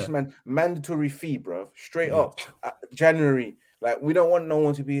 Obligation, mandatory fee, bro. Straight up, January. Like we don't want no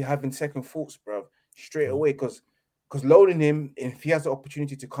one to be having second thoughts, bro. Straight away, because loading him, if he has the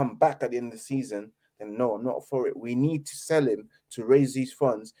opportunity to come back at the end of the season, then no, I'm not for it. We need to sell him to raise these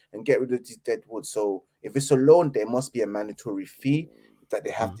funds and get rid of these deadwood. So if it's a loan, there must be a mandatory fee that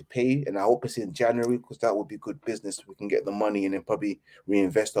they have to pay, and I hope it's in January because that would be good business. We can get the money and then probably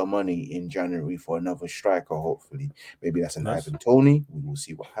reinvest our money in January for another striker. Hopefully, maybe that's an Ivan Toney. We will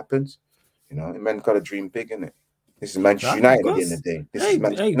see what happens. You know, man, got to dream big, innit? This is Manchester United at the end of the day. This is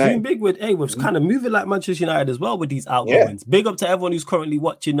Manchester United. Dream big with kind of moving like Manchester United as well with these outgoings. Big up to everyone who's currently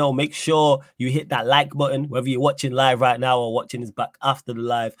watching. Make sure you hit that like button, whether you're watching live right now or watching this back after the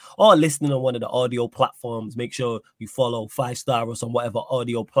live or listening on one of the audio platforms. Make sure you follow 5-star us on whatever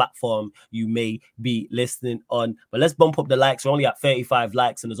audio platform you may be listening on. But let's bump up the likes. We're only at 35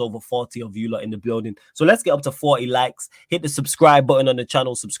 likes and there's over 40 of you lot in the building. So let's get up to 40 likes. Hit the subscribe button on the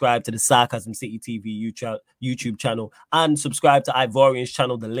channel. Subscribe to the Sarcasm City TV YouTube channel. And subscribe to Ivorian's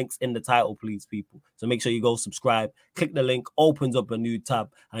channel. The link's in the title, please, people. So make sure you go subscribe. Click the link, opens up a new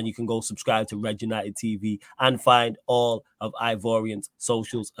tab, and you can go subscribe to Red United TV and find all of Ivorian's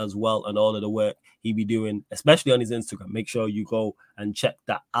socials as well and all of the work he be doing, especially on his Instagram. Make sure you go and check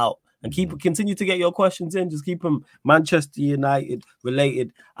that out. And continue to get your questions in. Just keep them Manchester United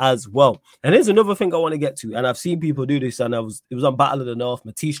related as well. And here's another thing I want to get to. And I've seen people do this, and it was on Battle of the North.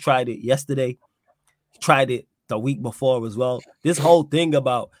 Matisse tried it yesterday. He tried it the week before as well. This whole thing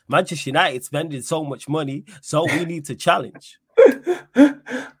about Manchester United spending so much money, so we need to challenge.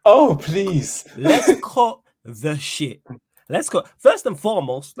 Oh, please. Let's cut the shit. First and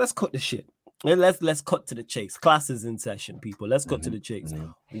foremost, let's cut the shit. Let's cut to the chase. Class is in session, people. Let's cut to the chase.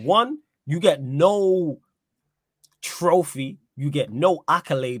 One, you get no trophy, you get no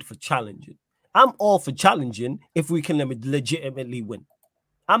accolade for challenging. I'm all for challenging if we can legitimately win.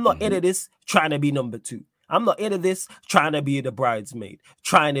 I'm not into this trying to be number 2. I'm not into this trying to be the bridesmaid,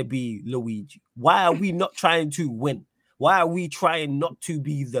 trying to be Luigi. Why are we not trying to win? Why are we trying not to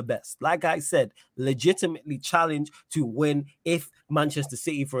be the best? Like I said, legitimately challenge to win if Manchester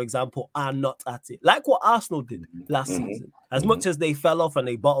City, for example, are not at it. Like what Arsenal did last season. As much as they fell off and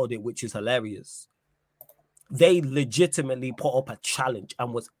they bottled it, which is hilarious, they legitimately put up a challenge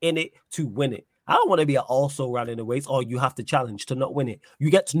and was in it to win it. I don't want to be an also running the race, or you have to challenge to not win it. You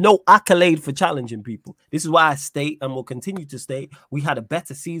get no accolade for challenging people. This is why I state and will continue to state we had a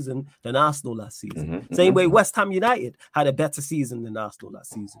better season than Arsenal last season. Same way West Ham United had a better season than Arsenal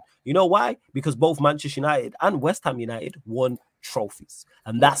last season. You know why? Because both Manchester United and West Ham United won trophies.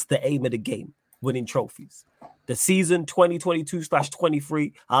 And that's the aim of the game, winning trophies. The season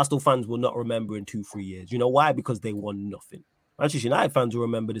 2022/23, Arsenal fans will not remember in 2-3 years. You know why? Because they won nothing. Manchester United fans will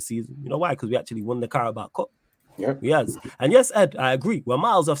remember the season. You know why? Because we actually won the Carabao Cup. Yeah. Yes. And yes, Ed, I agree. We're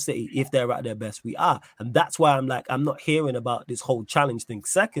miles off City. If they're at their best, we are. And that's why I'm not hearing about this whole challenge thing.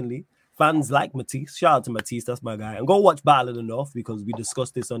 Secondly, fans like Matisse, shout out to Matisse, that's my guy. And go watch Battle of the North because we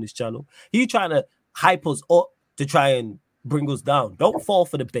discussed this on this channel. He's trying to hype us up to try and bring us down. Don't fall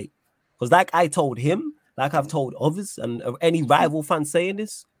for the bait. Because like I told him, like I've told others and any rival fans saying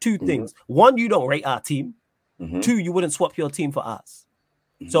this, 2 things. 1, you don't rate our team. 2, you wouldn't swap your team for ours.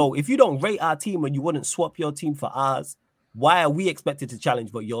 So if you don't rate our team and you wouldn't swap your team for ours, why are we expected to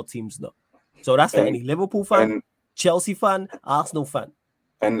challenge but your team's not? So that's for any Liverpool fan, Chelsea fan, Arsenal fan.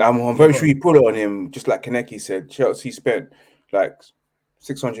 And I'm very sure he put it on him, just like Kaneki said. Chelsea spent like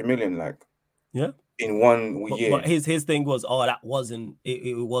 600 million, in 1 year. But his thing was, that wasn't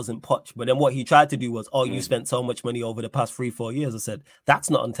it wasn't Poch. But then what he tried to do was, you spent so much money over the past 3-4 years. I said, that's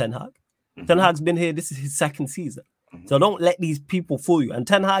not on Ten Hag. Ten Hag's been here. This is his 2nd season. So don't let these people fool you. And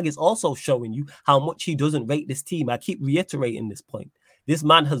Ten Hag is also showing you how much he doesn't rate this team. I keep reiterating this point. This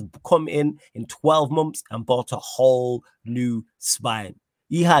man has come in 12 months and bought a whole new spine.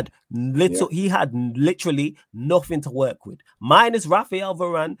 He had literally nothing to work with. Minus Rafael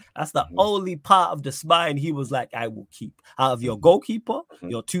Varane, that's the only part of the spine he was like, I will keep. Out of your goalkeeper,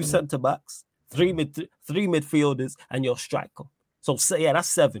 your 2 centre-backs, 3 midfielders, and your striker. So that's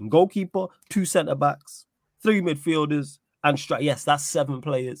 7. Goalkeeper, 2 centre-backs, 3 midfielders, and striker. Yes, that's 7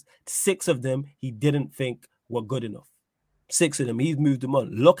 players. 6 of them he didn't think were good enough. 6 of them, he's moved them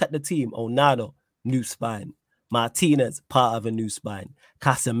on. Look at the team. Onana, new spine. Martinez, part of a new spine.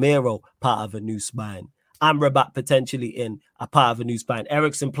 Casemiro, part of a new spine. Amrabat potentially in a part of a new spine.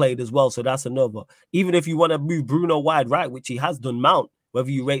 Eriksen played as well, so that's another. Even if you want to move Bruno wide right, which he has done, Mount, whether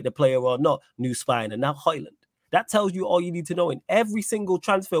you rate the player or not, new spine. And now Højlund. That tells you all you need to know. In every single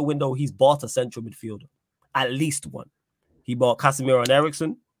transfer window, he's bought a central midfielder. At least one. He bought Casemiro and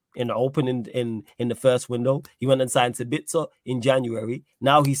Eriksen in the open in the first window. He went and signed Sabitzer in January.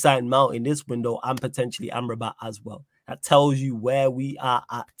 Now he signed Mount in this window and potentially Amrabat as well. That tells you where we are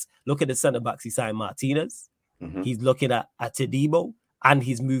at. Look at the centre-backs. He signed Martinez. He's looking at Tedibo. And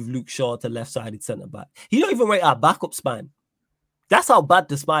he's moved Luke Shaw to left-sided centre-back. He don't even rate our backup spine. That's how bad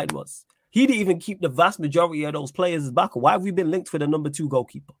the spine was. He didn't even keep the vast majority of those players as backup. Why have we been linked for the number 2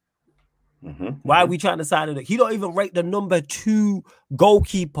 goalkeeper? Why are we trying to sign it? He don't even rate the number 2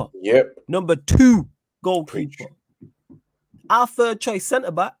 goalkeeper. Yep. Number 2 goalkeeper. Our 3rd choice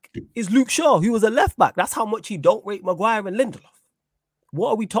centre-back is Luke Shaw, who was a left-back. That's how much he don't rate Maguire and Lindelof.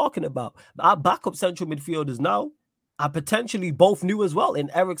 What are we talking about? Our backup central midfielders now are potentially both new as well in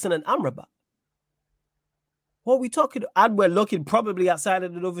Eriksen and Amrabat. What are we talking about? And we're looking probably outside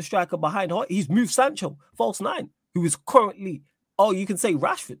of another striker behind. He's moved Sancho, false 9, who is currently, you can say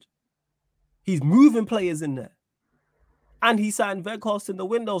Rashford. He's moving players in there. And he signed Weghorst in the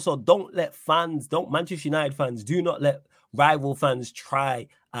window. So don't Manchester United fans, do not let rival fans try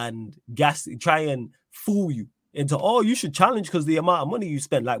and fool you into, you should challenge because the amount of money you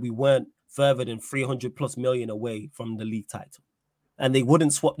spend, like we weren't further than 300 plus million away from the league title. And they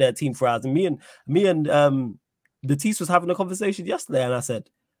wouldn't swap their team for ours. And me and Matisse was having a conversation yesterday, and I said,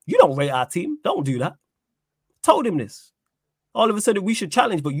 you don't rate our team. Don't do that. Told him this. All of a sudden, we should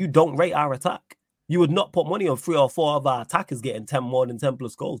challenge, but you don't rate our attack. You would not put money on 3 or 4 of our attackers getting more than 10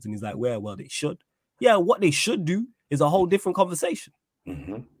 plus goals. And he's like, well, they should. Yeah, what they should do is a whole different conversation.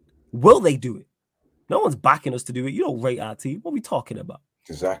 Will they do it? No one's backing us to do it. You don't rate our team. What are we talking about?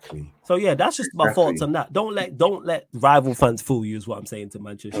 Exactly. So yeah, that's just my thoughts on that. Don't let rival fans fool you is what I'm saying to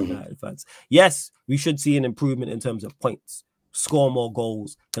Manchester United fans. Yes, we should see an improvement in terms of points, score more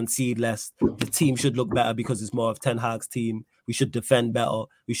goals, concede less. The team should look better because it's more of Ten Hag's team. We should defend better.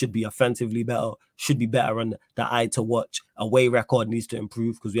 We should be offensively better. Should be better on the eye to watch. Away record needs to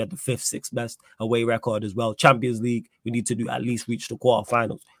improve because we had the 5th, 6th best away record as well. Champions League, we need to do at least reach the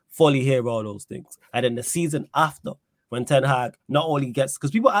quarterfinals. Fully hear all those things. And then the season after, when Ten Hag not only gets,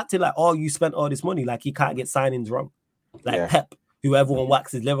 because people acting like, oh, you spent all this money, like he can't get signings wrong. Like Pep, who everyone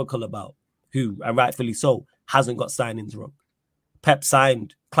waxes lyrical about, who, and rightfully so, hasn't got signings wrong. Pep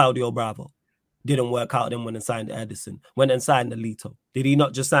signed Claudio Bravo. Didn't work out, then went and signed Edison. Went and signed Alito. Did he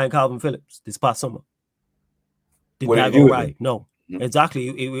not just sign Calvin Phillips this past summer? Did that go right? No. Exactly.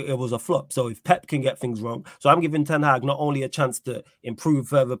 It was a flop. So if Pep can get things wrong, so I'm giving Ten Hag not only a chance to improve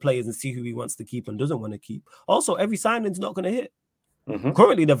further players and see who he wants to keep and doesn't want to keep. Also, every signing's not going to hit.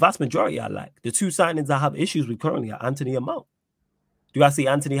 Currently, the vast majority I like. The 2 signings I have issues with currently are Anthony and Mount. Do I see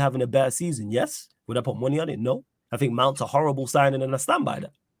Anthony having a better season? Yes. Would I put money on it? No. I think Mount's a horrible signing and I stand by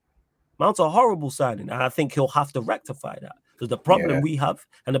that. Mount's a horrible signing, and I think he'll have to rectify that. Because the problem we have,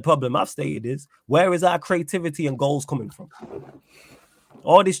 and the problem I've stated is, where is our creativity and goals coming from?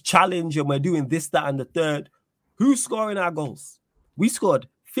 All this challenge, and we're doing this, that, and the third. Who's scoring our goals? We scored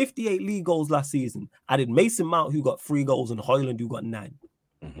 58 league goals last season. I did Mason Mount, who got 3 goals, and Højlund, who got 9.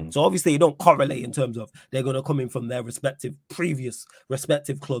 So obviously, you don't correlate in terms of they're going to come in from their previous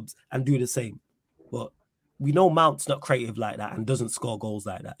respective clubs and do the same. But we know Mount's not creative like that and doesn't score goals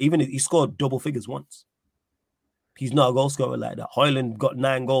like that. Even if he scored double figures once. He's not a goal scorer like that. Højlund got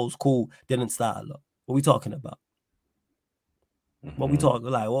 9 goals, cool, didn't start a lot. What are we talking about? What we talking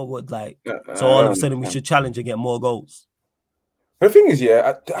like? So all of a sudden we should challenge and get more goals. The thing is,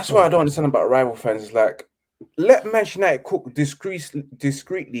 that's what I don't understand about rival fans. Is like, let Manchester United cook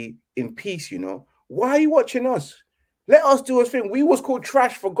discreetly in peace, you know. Why are you watching us? Let us do a thing. We was called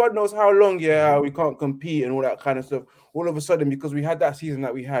trash for God knows how long. Yeah, we can't compete and all that kind of stuff. All of a sudden, because we had that season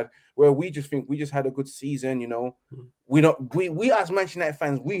that we had, where we just think we just had a good season, you know. We as Manchester United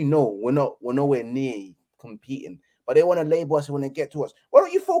fans, we know we're nowhere near competing. But they want to label us when they get to us. Why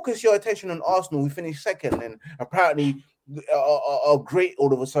don't you focus your attention on Arsenal? We finished 2nd and apparently are great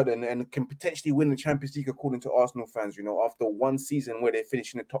all of a sudden and can potentially win the Champions League according to Arsenal fans, you know, after one season where they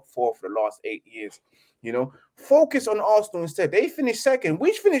finished in the top 4 for the last 8 years. You know, focus on Arsenal instead. They finished 2nd.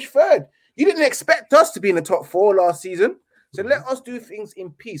 We finished 3rd. You didn't expect us to be in the top 4 last season. So let us do things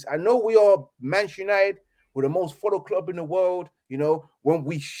in peace. I know we are Manchester United. We're the most followed club in the world. You know, when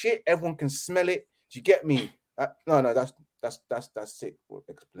we shit, everyone can smell it. Do you get me? No, that's sick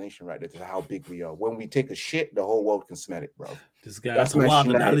explanation right there to how big we are. When we take a shit, the whole world can smell it, bro. This guy, that's a wild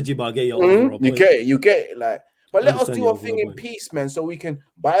analogy, but I get your you get it. Like, but let us do our thing in peace, man, so we can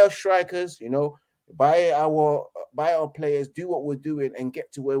buy our strikers, you know, buy our players, do what we're doing, and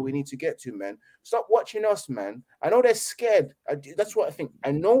get to where we need to get to, man. Stop watching us, man. I know they're scared. That's what I think.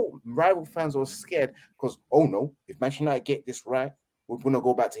 I know rival fans are scared because, oh no, if Manchester United get this right, we're going to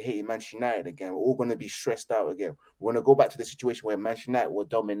go back to hating Manchester United again. We're all going to be stressed out again. We're going to go back to the situation where Manchester United were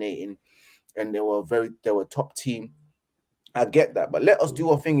dominating and they were top team. I get that, but let us do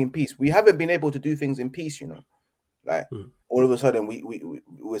our thing in peace. We haven't been able to do things in peace, you know. Like all of a sudden,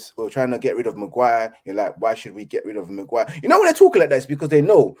 we're trying to get rid of Maguire. You're like, why should we get rid of Maguire? You know, when they're talking like that, it's because they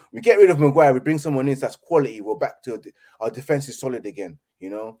know we get rid of Maguire, we bring someone in that's quality. We're back to our defense is solid again.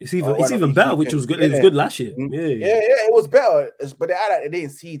 You know, it's even better, which was good. It was good last year. Yeah, it was better. But they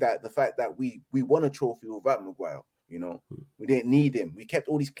didn't see that the fact that we won a trophy without Maguire. You know, we didn't need him. We kept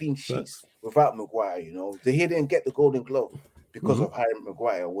all these clean sheets without Maguire. You know, he didn't get the Golden Glove because of Harry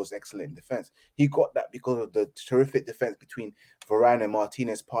Maguire was excellent in defense. He got that because of the terrific defense between Varane and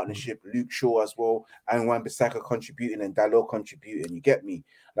Martinez partnership, Luke Shaw as well, and Wan-Bissaka contributing and Dalot contributing. You get me?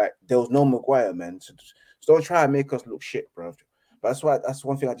 Like, there was no Maguire, man. So don't try and make us look shit, bro. But that's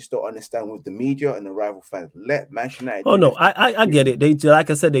one thing I just don't understand with the media and the rival fans. Let Manchester United. Oh no, I get it. They, like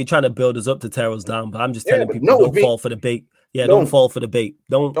I said, they trying to build us up to tear us down. But I'm just telling people, don't fall for the bait. Yeah, don't fall for the bait.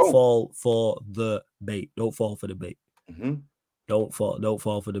 Don't fall for the bait. Don't fall for the bait. Don't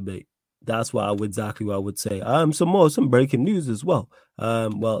fall for the bait. That's exactly what I would say. Some breaking news as well.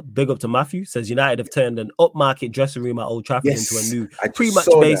 Well, big up to Matthew. Says United have turned an upmarket dressing room at Old Trafford into a new pre-match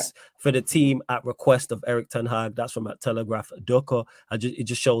base for the team at request of Eric Ten Hag. That's from at Telegraph Ducker. It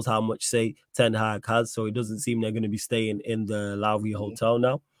just shows how much say Ten Hag has. So it doesn't seem they're going to be staying in the Lowry Hotel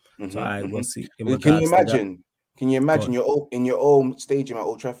now. So I will see. Can you imagine in your own stadium at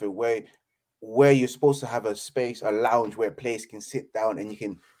Old Trafford where you're supposed to have a space, a lounge where players can sit down and you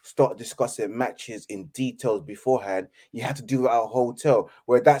can start discussing matches in details beforehand. You had to do it at a hotel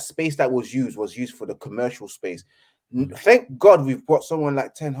where that space that was used for the commercial space. Thank God we've got someone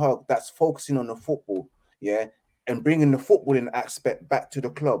like Ten Hag that's focusing on the football, and bringing the footballing aspect back to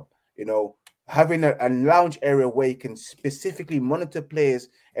the club. You know, having a lounge area where you can specifically monitor players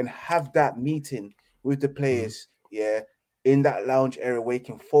and have that meeting with the players, in that lounge area where you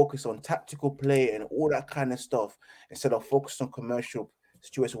can focus on tactical play and all that kind of stuff instead of focus on commercial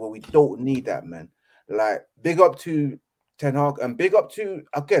situations where we don't need that, man. Like, big up to Ten Hag and big up to,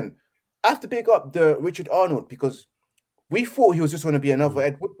 again, I have to big up the Richard Arnold, because we thought he was just going to be another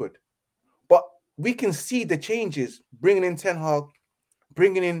Ed Woodward. But we can see the changes, bringing in Ten Hag,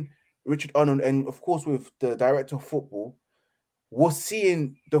 bringing in Richard Arnold, and of course with the director of football, we're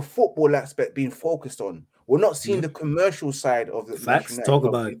seeing the football aspect being focused on. We're not seeing the commercial side of the facts. Talk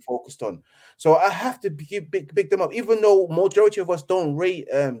about being focused on. So I have to big them up, even though majority of us don't rate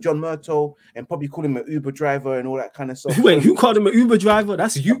John Murtough and probably call him an Uber driver and all that kind of stuff. Wait, who called him an Uber driver?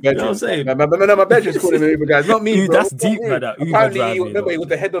 That's you. You know what I'm saying? My bedroom's calling him an Uber guy. It's not me, Dude, bro. that's deep, brother. Apparently, he was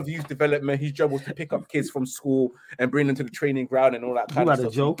the head of youth development. His job was to pick up kids from school and bring them to the training ground and all that kind of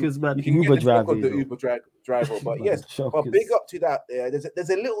stuff. Jokers, man. You can Uber driver. driver. The Uber driver, but yes, but big up to that. There's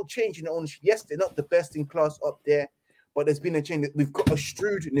a little change in the ownership. Yes, they're not the best in class up there, but there's been a change. We've got a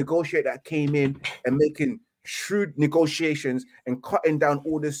shrewd negotiator that came in and making shrewd negotiations and cutting down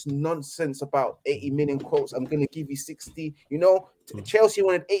all this nonsense about 80 million quotes. I'm going to give you 60. You know, Chelsea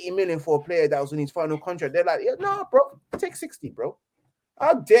wanted 80 million for a player that was in his final contract. They're like, yeah, no, bro, take 60, bro.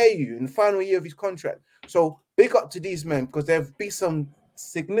 How dare you in the final year of his contract? So big up to these men, because there'll be some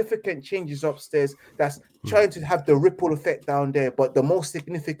significant changes upstairs that's trying to have the ripple effect down there. But the most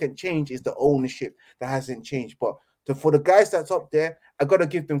significant change is the ownership that hasn't changed. But for the guys that's up there, I got to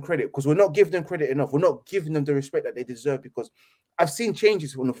give them credit, because we're not giving them credit enough. We're not giving them the respect that they deserve, because I've seen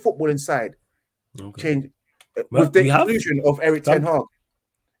changes on the footballing side change with the inclusion of Eric Ten Hag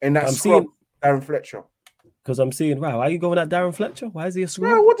and that Darren Fletcher. Because I'm seeing, wow, why are you going at Darren Fletcher? Why is he a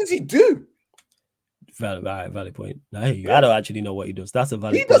scrub? What does he do? Valid point. I don't actually know what he does. That's a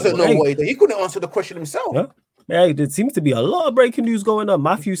valid point. He doesn't know what he does. He couldn't answer the question himself. Yeah, there seems to be a lot of breaking news going on.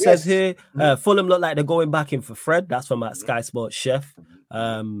 Matthew says here, Fulham look like they're going back in for Fred. That's from Sky Sports Chef.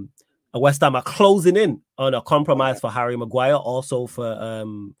 West Ham are closing in on a compromise for Harry Maguire, also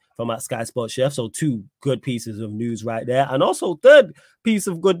from Sky Sports Chef. So 2 good pieces of news right there. And also third piece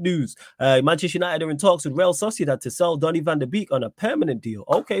of good news. Manchester United are in talks with Real Sociedad to sell Donny van de Beek on a permanent deal.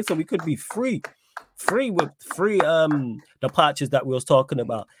 Okay, so we could be free with departures that we was talking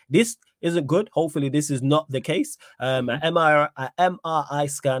about. This isn't good. Hopefully this is not the case. An MRI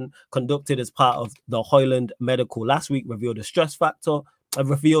scan conducted as part of the Hoyland Medical last week revealed a stress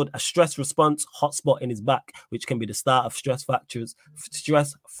response hotspot in his back, which can be the start of stress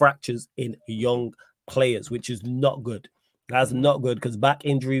fractures in young players, which is not good. That's not good, because back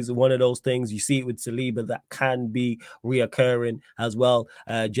injuries are one of those things. You see it with Saliba that can be reoccurring as well.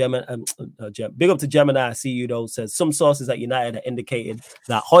 Big up to Gemini. I see you though. Says some sources at United are indicating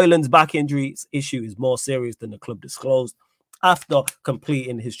that Hoyland's back injury issue is more serious than the club disclosed after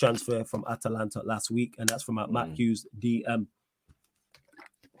completing his transfer from Atalanta last week, and that's from Matt Hughes DM.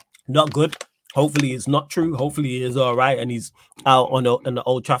 Not good. Hopefully it's not true. Hopefully he is all right and he's out on the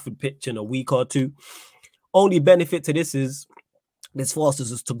Old Trafford pitch in a week or two. Only benefit to this is this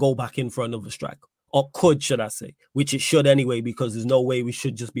forces us to go back in for another strike, or should I say, which it should anyway, because there's no way we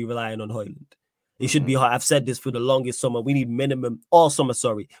should just be relying on Hoyland. It should be, I've said this for the longest summer, we need minimum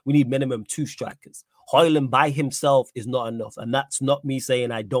 2 strikers. Hoyland by himself is not enough, and that's not me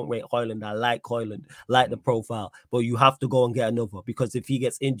saying I don't rate Hoyland. I like Hoyland, like the profile, but you have to go and get another, because if he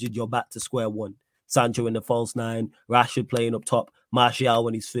gets injured, you're back to square one. Sancho in the false 9, Rashford playing up top, Martial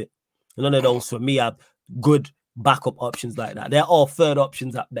when he's fit. None of those for me are good backup options like that. They're all third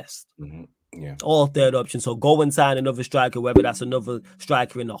options at best. Yeah, all third options. So go and sign another striker, whether that's another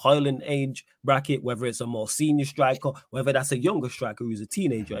striker in the Hoyland age bracket, whether it's a more senior striker, whether that's a younger striker who's a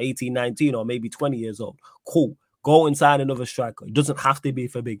teenager, 18, 19, or maybe 20 years old. Cool. Go and sign another striker. It doesn't have to be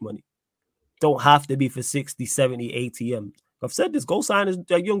for big money. Don't have to be for 60, 70, 80 M's. I've said this. Go sign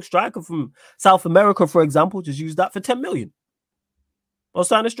a young striker from South America, for example. Just use that for 10 million. Or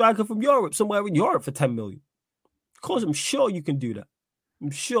sign a striker from Europe, somewhere in Europe for 10 million. Of course, I'm sure you can do that.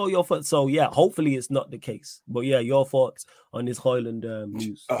 I'm sure your thoughts. So, yeah, hopefully it's not the case. But, yeah, your thoughts on this Hoyland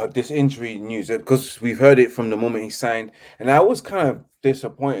news. This injury news, because we've heard it from the moment he signed. And I was kind of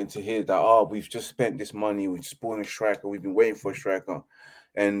disappointed to hear that, we've just spent this money, we've just bought a striker, we've been waiting for a striker.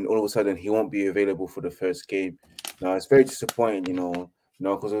 And all of a sudden, he won't be available for the first game. Now, it's very disappointing,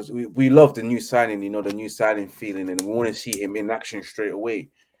 because we love the new signing, the new signing feeling, and we want to see him in action straight away.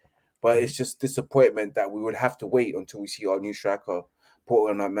 But it's just disappointment that we would have to wait until we see our new striker put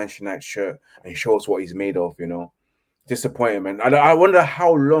on that Manchester United shirt and show us what he's made of, Disappointment. I wonder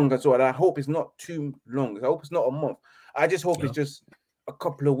how long as well. I hope it's not too long. I hope it's not a month. I just hope it's just a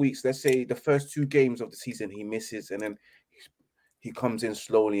couple of weeks, let's say the first 2 games of the season, he misses, and then he comes in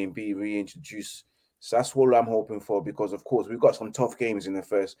slowly and be reintroduced. So that's what I'm hoping for, because of course we've got some tough games in the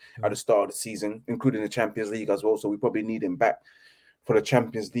first at the start of the season, including the Champions League as well. So we probably need him back for the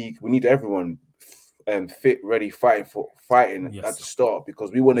Champions League. We need everyone fit, ready, fighting at the start,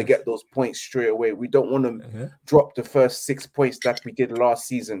 because we want to get those points straight away. We don't want to drop the first 6 points that we did last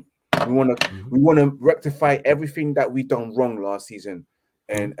season. We want to rectify everything that we done wrong last season,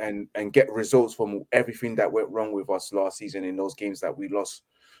 and get results from everything that went wrong with us last season in those games that we lost.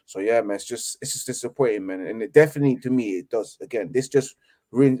 So yeah, man, it's just disappointing, man. And it definitely, to me, it does. Again, this just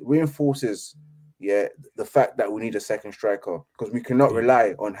reinforces, the fact that we need a second striker, because we cannot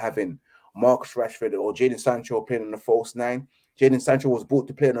rely on having Marcus Rashford or Jadon Sancho playing on the false 9. Jadon Sancho was brought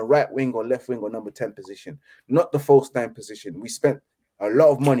to play on the right wing or left wing or number 10 position, not the false 9 position. We spent a lot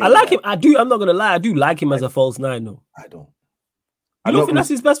of money. I like him. I do. I'm not gonna lie. I do like him as a false 9, though. I don't. You don't think that's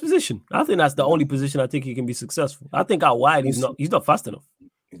his best position? I think that's the only position I think he can be successful. I think out wide he's not fast enough.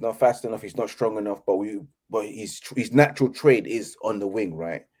 He's not fast enough. He's not strong enough. But his natural trade is on the wing,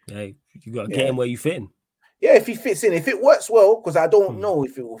 right? Hey, you got to get him where you fit in. Yeah, if he fits in, if it works well, because I don't know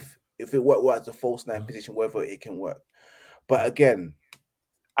if it worked well as a false 9 position, whether it can work. But again,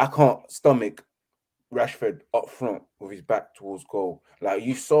 I can't stomach Rashford up front with his back towards goal. Like,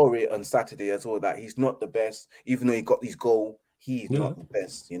 you saw it on Saturday as well, that he's not the best. Even though he got his goal, he's not the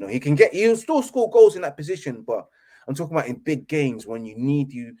best. You know, he'll still score goals in that position, but I'm talking about in big games when we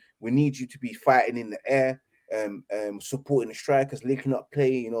need you to be fighting in the air, supporting the strikers, linking up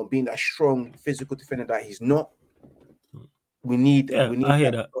play, you know, being that strong physical defender that he's not. We need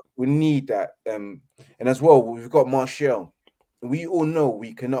that. And as well, we've got Martial. We all know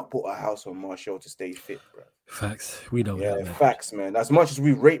we cannot put a house on Martial to stay fit, bro. Facts. We know that, man. Facts, man. As much as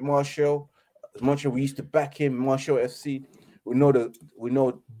we rate Martial, as much as we used to back him, Martial FC, we know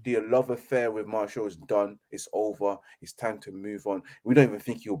the love affair with Martial is done. It's over. It's time to move on. We don't even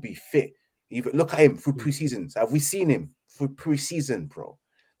think he'll be fit. Even look at him through preseasons. Have we seen him through preseason, bro?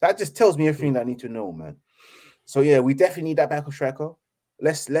 That just tells me everything that I need to know, man. So yeah, we definitely need that backup striker.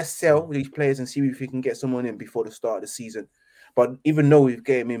 Let's sell these players and see if we can get someone in before the start of the season. But even though we've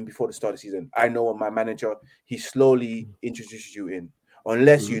get him in before the start of the season, I know my manager, he slowly introduces you in.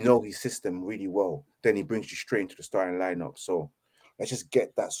 Unless you know his system really well, then he brings you straight into the starting lineup. So let's just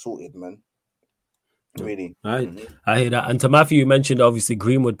get that sorted, man. Really. I hear that. And to Matthew, you mentioned obviously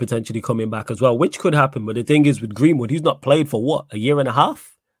Greenwood potentially coming back as well, which could happen. But the thing is with Greenwood, he's not played for what, a year and a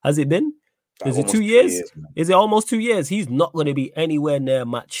half? Has it been? Is it 2 years? Is it almost 2 years? He's not going to be anywhere near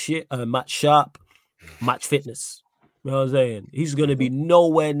match sharp, match fitness. You know what I'm saying? He's going to be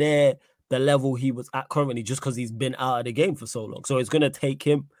nowhere near the level he was at currently, just because he's been out of the game for so long. So it's going to take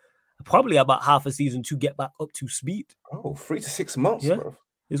him probably about half a season to get back up to speed. 3 to 6 months, bro.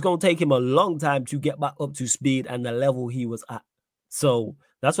 It's going to take him a long time to get back up to speed and the level he was at. So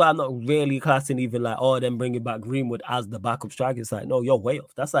that's why I'm not really classing even like, then bringing back Greenwood as the backup striker. It's like, no, you're way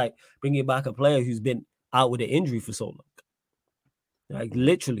off. That's like bringing back a player who's been out with an injury for so long. Like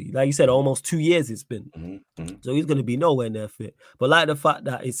literally, like you said, almost 2 years it's been. So he's going to be nowhere near fit. But like the fact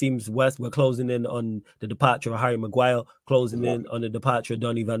that it seems we're closing in on the departure of Harry Maguire, closing in on the departure of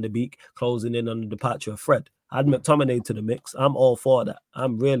Donny van der Beek, closing in on the departure of Fred. Add McTominay to the mix. I'm all for that.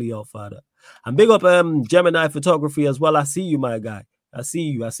 I'm really all for that. And big up Gemini Photography as well. I see you, my guy. I see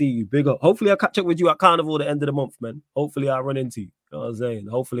you. Big up. Hopefully I'll catch up with you at Carnival at the end of the month, man. Hopefully I'll run into you. You know what I'm saying?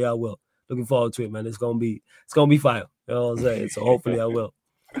 Hopefully I will. Looking forward to it, man. It's gonna be fire. You know what I'm saying? So hopefully I will.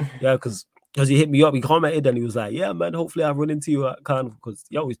 Yeah, because he hit me up, he commented and he was like, yeah, man, hopefully I'll run into you at Carnival, because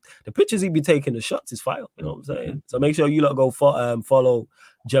the pictures he be taking, the shots is fire. You know what I'm saying? So make sure you lot go follow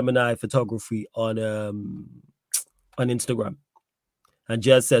Gemini Photography on Instagram. And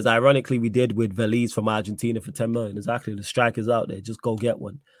Jez says, ironically, we did with Veliz from Argentina for 10 million. Exactly. The strikers out there. Just go get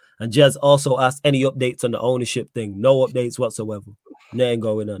one. And Jez also asked any updates on the ownership thing. No updates whatsoever. Nothing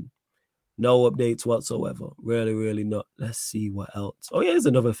going on. No updates whatsoever. Really, really not. Let's see what else. Oh, yeah, here's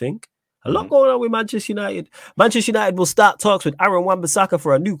another thing. A lot going on with Manchester United. Manchester United will start talks with Aaron Wan-Bissaka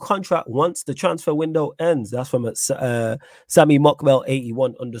for a new contract once the transfer window ends. That's from Sammy Mockbell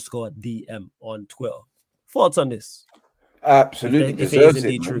 81_DM on Twitter. Thoughts on this? Absolutely deserves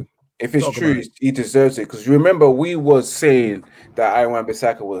it. True. If it's true, he deserves it. Because you remember, we was saying that Aaron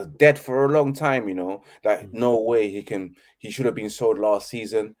Wan-Bissaka was dead for a long time. You know, that no way he should have been sold last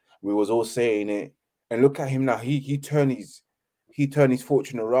season. We was all saying it, and look at him now. He turned his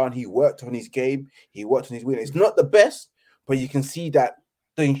fortune around. He worked on his game. He worked on his win. It's not the best, but you can see that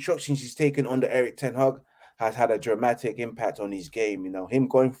the instructions he's taken under Erik ten Hag has had a dramatic impact on his game. You know, him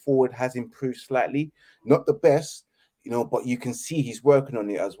going forward has improved slightly. Not the best. but you can see he's working on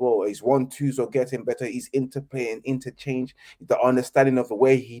it as well. His 1-2s are getting better. His interplay and interchange, the understanding of the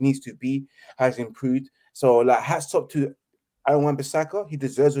way he needs to be has improved. So, like, hats up to Aaron Wan-Bissaka. He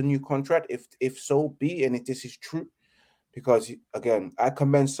deserves a new contract, if so be, and if this is true. Because, again, I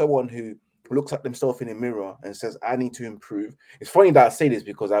commend someone who looks at themselves in the mirror and says, I need to improve. It's funny that I say this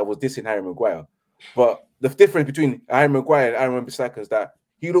because I was dissing Harry Maguire. But the difference between Harry Maguire and Aaron Wan-Bissaka is that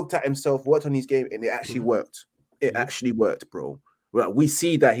he looked at himself, worked on his game, and it actually worked. It actually worked, bro. Well, we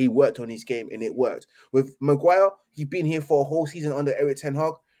see that he worked on his game, and it worked. With Maguire, he's been here for a whole season under Eric Ten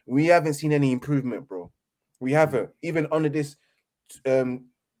Hag. We haven't seen any improvement, bro. We haven't. Even under this tutoring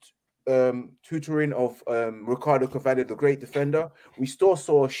of Ricardo Cavani, the great defender, we still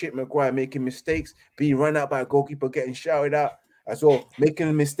saw shit Maguire making mistakes, being run out by a goalkeeper, getting shouted at as well, making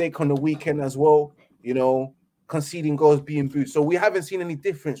a mistake on the weekend as well, conceding goals, being booed. So we haven't seen any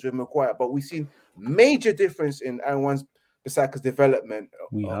difference with Maguire, but we've seen major difference in Aaron Wan-Bissaka's development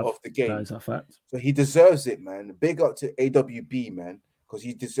of the game. That is a fact. So he deserves it, man. Big up to AWB, man, because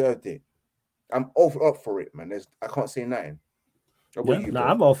he deserved it. I'm up for it, man. I can't say nothing.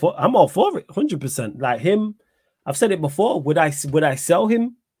 I'm all for it, 100%. Like him, I've said it before. Would I sell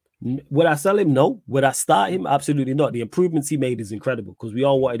him? Would I sell him? No. Would I start him? Absolutely not. The improvements he made is incredible because we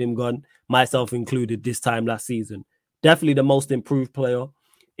all wanted him gone, myself included, this time last season. Definitely the most improved player.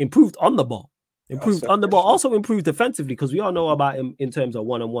 Improved on the ball. Improved on the ball. Also improved defensively because we all know about him in terms of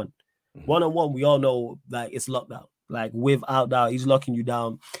one-on-one. One-on-one, we all know like it's lockdown. Like without doubt, he's locking you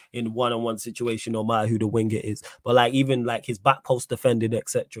down in one-on-one situation, no matter who the winger is. But like even like his back post defended,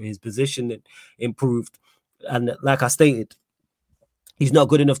 etc., his position improved. And like I stated, he's not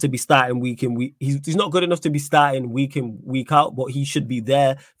good enough to be starting week in week. He's not good enough to be starting week in week out, but he should be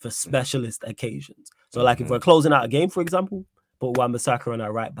there for specialist occasions. So like if we're closing out a game, for example, put Wan-Bissaka on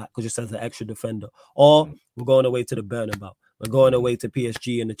our right back because just as an extra defender, or we're going away to the Bernabeu. We're going away to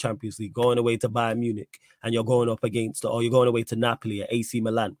PSG in the Champions League, going away to Bayern Munich, and you're going up against, or you're going away to Napoli at AC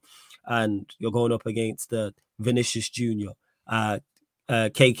Milan, and you're going up against Vinicius Jr.,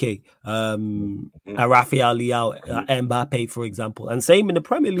 KK, Rafael Leao, Mbappe, for example. And same in the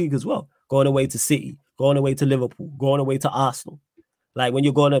Premier League as well. Going away to City, going away to Liverpool, going away to Arsenal. Like when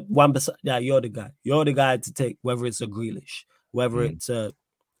you're going to Wan-Bissaka, you're the guy. You're the guy to take, whether it's a Grealish, whether it's a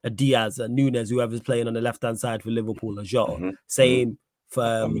Diaz, a Nunes, whoever's playing on the left-hand side for Liverpool, a Jota. Same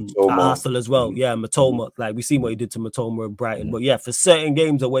for Arsenal as well. Yeah, Matoma. Like, we've seen what he did to Matoma and Brighton. But yeah, for certain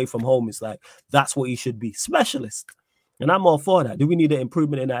games away from home, it's like, that's what he should be. Specialist. And I'm all for that. Do we need an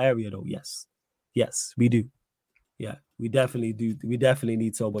improvement in that area, though? Yes. Yes, we do. Yeah, we definitely do. We definitely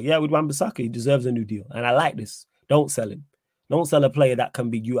need so. But yeah, with Wan-Bissaka, he deserves a new deal. And I like this. Don't sell him. Don't sell a player that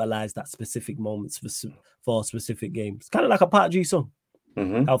can be utilized at specific moments for specific games. Kind of like a Pat G song.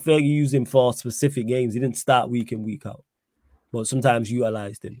 How fair you use him for specific games. He didn't start week in, week out, but sometimes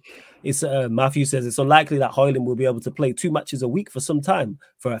utilized him. It's Matthew says it's unlikely that Højlund will be able to play 2 matches a week for some time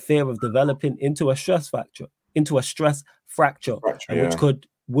for a fear of developing into a stress fracture, which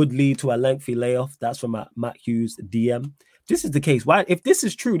would lead to a lengthy layoff. That's from Matt Hughes DM. This is the case. Why? If this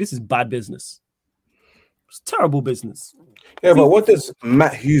is true, this is bad business. It's terrible business. Yeah, but what does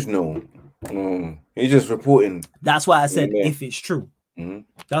Matt Hughes know? He's just reporting. That's why I said if it's true.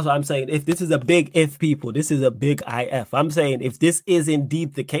 That's what I'm saying. If this is a big if, people, this is a big IF. I'm saying if this is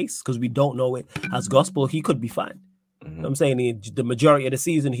indeed the case, because we don't know it as gospel, he could be fine. I'm saying the majority of the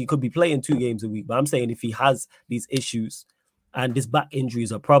season, he could be playing 2 games a week. But I'm saying if he has these issues and this back injury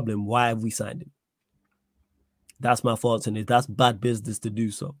is a problem, why have we signed him? That's my thoughts on it. That's bad business to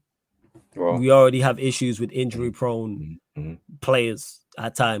do so. Well, we already have issues with injury-prone players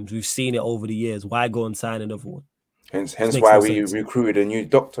at times. We've seen it over the years. Why go and sign another one? Hence why we recruited a new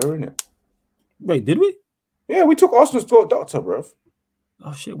doctor, innit? Wait, did we? Yeah, we took Arsenal's doctor, bro.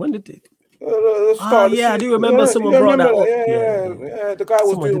 Oh shit! When did they? I do remember someone brought that up. Yeah. The guy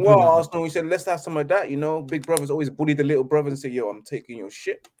was doing well at Arsenal. He said, "Let's have some of that." Big brothers always bully the little brother and say, "Yo, I'm taking your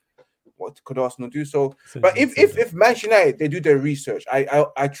shit." What could Arsenal do? So, but if Manchester United, they do their research,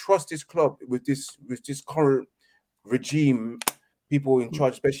 I trust this club with this current regime. People in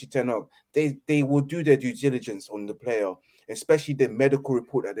charge, especially Ten Hag, they will do their due diligence on the player, especially the medical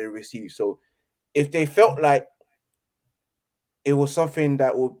report that they receive. So if they felt like it was something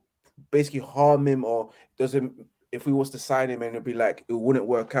that would basically harm him or if we was to sign him and it'd be like it wouldn't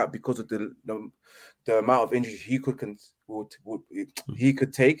work out because of the amount of injuries he could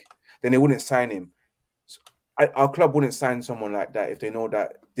take, then they wouldn't sign him. So our club wouldn't sign someone like that if they know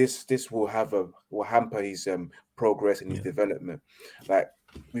that this will hamper his progress and his development. Like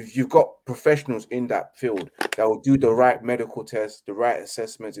you've got professionals in that field that will do the right medical tests, the right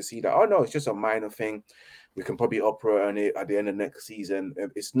assessment to see that, oh no, it's just a minor thing. We can probably operate on it at the end of next season.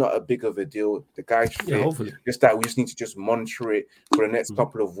 It's not a big of a deal. The guy's fit. Hopefully. Just that we just need to just monitor it for the next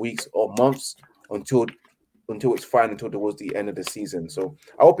couple of weeks or months until it's fine, until towards the end of the season. So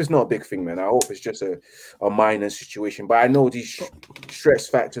I hope it's not a big thing, man. I hope it's just a minor situation. But I know these stress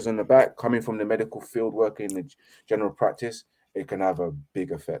factors on the back coming from the medical field, working in the general practice, it can have a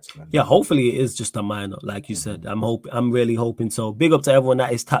big effect, man. Yeah, hopefully it is just a minor, like you said. I'm really hoping so. Big up to everyone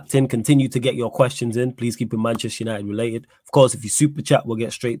that is tapped in. Continue to get your questions in. Please keep it Manchester United related. Of course, if you super chat, we'll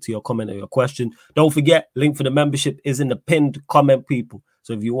get straight to your comment or your question. Don't forget, link for the membership is in the pinned comment, people.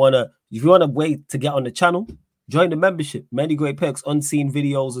 So if you wanna wait to get on the channel, join the membership. Many great perks, unseen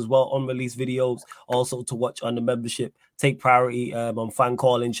videos as well, unreleased videos, also to watch on the membership. Take priority on fan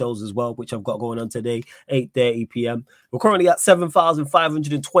calling shows as well, which I've got going on today, 8:30 p.m. We're currently at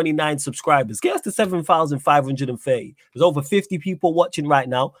 7,529 subscribers. Get us to 7,530. There's over 50 people watching right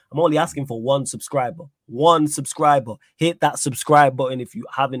now. I'm only asking for one subscriber. One subscriber. Hit that subscribe button if you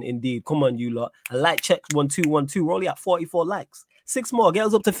haven't indeed. Come on, you lot. A like check 1212. We're only at 44 likes. 6 more. Get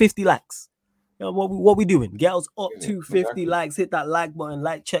us up to 50 likes. You know, what we doing? Get us up to 50 likes. Hit that like button,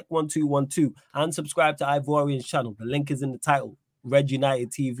 like check 1212, and subscribe to Ivorian's channel. The link is in the title. Red United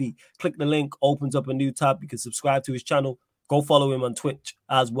TV. Click the link, opens up a new tab. You can subscribe to his channel. Go follow him on Twitch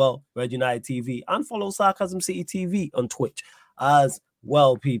as well, Red United TV, and follow Sarcasm City TV on Twitch as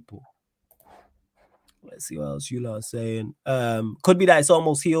well, people. Let's see what else you lot are saying. Could be that it's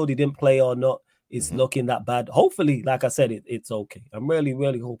almost healed. He didn't play or not. It's looking that bad. Hopefully, like I said, it's okay. I'm really,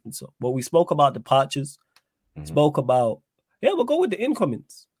 really hoping so. But we spoke about departures. Spoke about, we'll go with the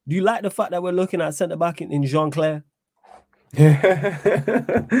incomings. Do you like the fact that we're looking at centre back in Jean-Claire?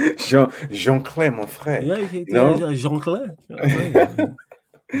 Jean-Claire, mon frère. Yeah, Jean-Claire. I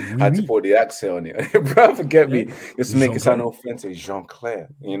had to put the accent on it. Bro, forget me. Just to make it sound offensive. Jean-Claire,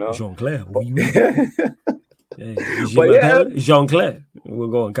 you know? Jean-Claire. Jean-Claire. We'll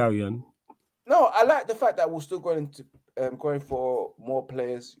go and carry on. No, I like the fact that we're still going for more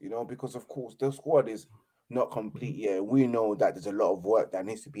players, you know, because of course the squad is not complete yet. We know that there's a lot of work that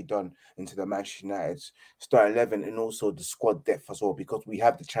needs to be done into the Manchester United start 11 and also the squad depth as well, because we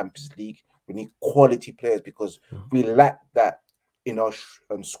have the Champions League. We need quality players because we lack that in our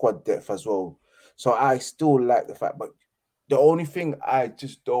squad depth as well. So I still like the fact, but the only thing I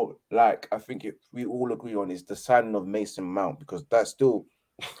just don't like, I think we all agree on, is the signing of Mason Mount, because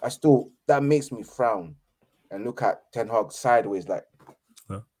that makes me frown and look at Ten Hag sideways like.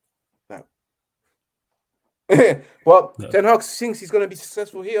 But Ten Hag thinks he's going to be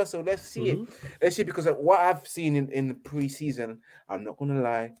successful here, so let's see it. Let's see, because what I've seen in the pre-season, I'm not going to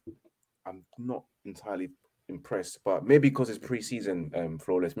lie, I'm not entirely impressed, but maybe because it's pre-season,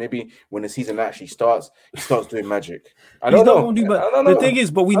 Flawless. Maybe when the season actually starts, he starts doing magic. I don't know. The thing is,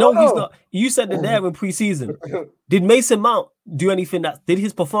 but we know he's not. You said it there in pre-season. Did Mason Mount do anything did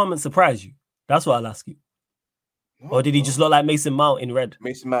his performance surprise you? That's what I'll ask you. Or did he just look like Mason Mount in red?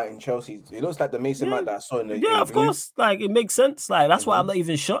 Mason Mount in Chelsea. He looks like the Mason Mount that I saw in the of course. Like, it makes sense. Like, that's why I'm not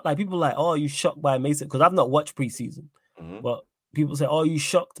even shocked. Like, people are like, oh, you shocked by Mason? Because I've not watched pre-season. But people say, oh, you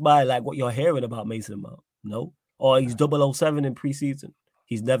shocked by like what you're hearing about Mason Mount? No. Or he's 007 in pre-season.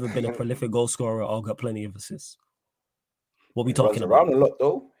 He's never been a prolific goal scorer or got plenty of assists. What we talking about? Around a lot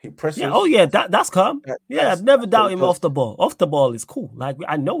though. He presses. Yeah, that's calm. I've never doubted him off the ball. Off the ball is cool. Like,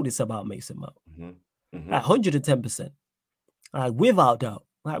 I know this about Mason Mount. Like 110%. Like, without doubt.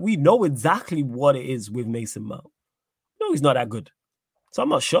 Like, we know exactly what it is with Mason Mount. No, he's not that good. So I'm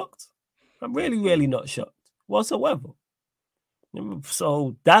not shocked. I'm really, really not shocked whatsoever.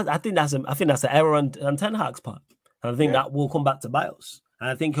 So I think that's an error on Ten Hag's part. And I think that will come back to bite us. And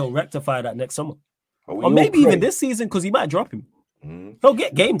I think he'll rectify that next summer. Or maybe even this season, because he might drop him. He'll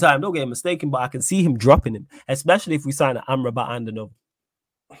get game time, don't get mistaken, but I can see him dropping him, especially if we sign an Amrabat and another.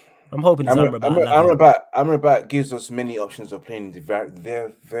 I'm hoping it's Amrabat gives us many options of playing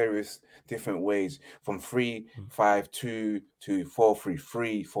their various different ways, from 3-5-2 to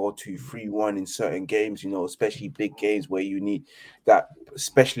 4-3-3, 4-2-3-1 in certain games, you know, especially big games where you need that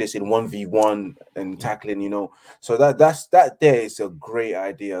specialist in 1v1 and tackling, you know. So that there is a great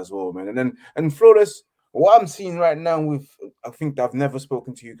idea as well, man. And Flawless, what I'm seeing right now I think I've never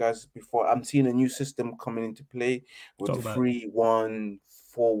spoken to you guys before. I'm seeing a new system coming into play with the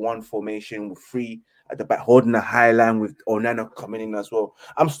 3-1-4-1 formation with 3 at the back, holding a high line with Onana coming in as well.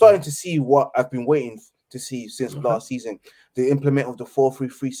 I'm starting to see what I've been waiting to see since last season, the implement of the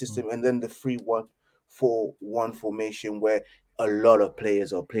 4-3-3 system and then the 3-1-4-1 formation, where a lot of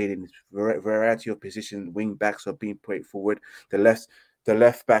players are playing in a variety of positions. Wing backs are being played forward. The left the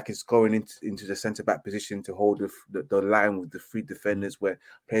left back is going into the centre back position to hold the line with the three defenders, where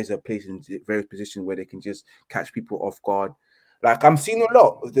players are placed in various positions where they can just catch people off guard. Like, I'm seeing a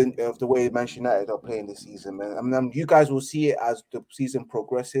lot of the way Manchester United are playing this season, man. I mean, you guys will see it as the season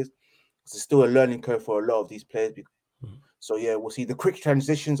progresses. It's still a learning curve for a lot of these players. So yeah, we'll see the quick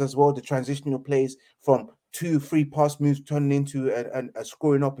transitions as well, the transitional plays from 2-3 pass moves turning into a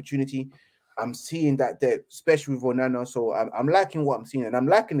scoring opportunity. I'm seeing that there, especially with Onana. So I'm liking what I'm seeing, and I'm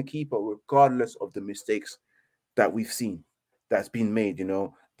liking the keeper regardless of the mistakes that we've seen that's been made. You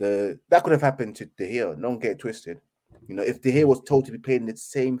know, that could have happened to De Gea. Don't get it twisted. You know, if De Gea was told to be playing the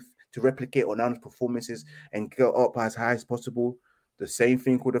same to replicate Onana's performances and get up as high as possible, the same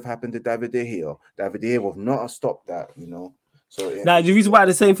thing could have happened to David De Gea. David De Gea would not have stopped that, you know. So now the reason why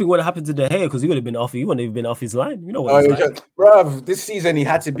the same thing would have happened to De Gea, because he would have been off. He wouldn't have been off his line. You know what he's like, bro. This season he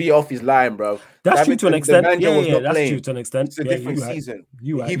had to be off his line, bro. That's true to an extent. Yeah, that's playing. true to an extent. It's a different season.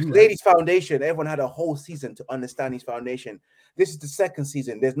 He laid his foundation. Everyone had a whole season to understand his foundation. This is the second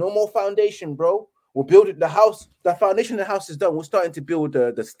season. There's no more foundation, bro. We're building the house. The foundation of the house is done. We're starting to build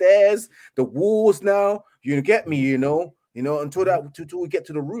the stairs, the walls now. You get me, you know, until we get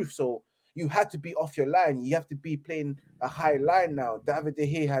to the roof. So you had to be off your line. You have to be playing a high line now. David De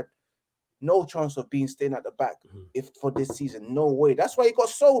Gea had no chance of staying at the back if for this season. No way. That's why he got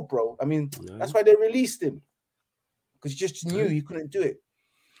sold, bro. I mean, that's why they released him, because he just knew he couldn't do it.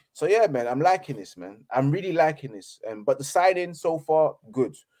 So yeah, man, I'm liking this, man. I'm really liking this. But the signing so far,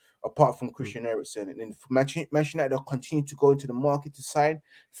 good. Apart from Christian Eriksen, and then Manchester United continue to go into the market to sign.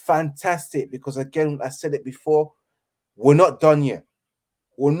 Fantastic, because again, I said it before, we're not done yet.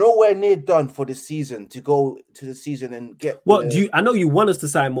 We're nowhere near done for the season to go to the season and get. What do you? I know you want us to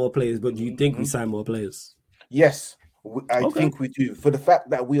sign more players, but do you think we sign more players? Yes, I think we do. For the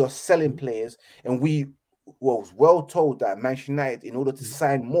fact that we are selling players, and we was well told that Manchester United, in order to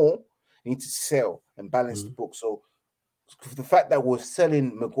sign more, need to sell and balance the book. So the fact that we're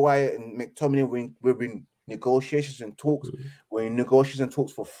selling Maguire and McTominay, we're in negotiations and talks. We're in negotiations and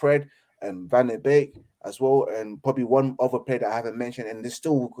talks for Fred and Van der Beek as well, and probably one other player that I haven't mentioned. And there's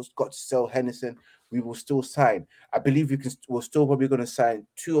still got to sell Henderson. We will still sign. I believe we're still probably going to sign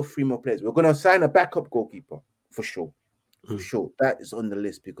 2 or 3 more players. We're going to sign a backup goalkeeper for sure. For sure, that is on the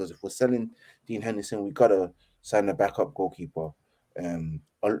list, because if we're selling Dean Henderson, we gotta sign a backup goalkeeper.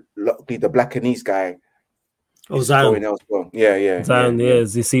 Luckily, the Blackanese guy. Going elsewhere. Yeah. Zion, it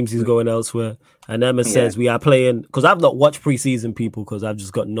seems he's going elsewhere. And Emma says we are playing, because I've not watched preseason, people, because I've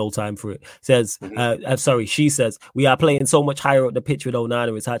just got no time for it. Says, she says we are playing so much higher up the pitch with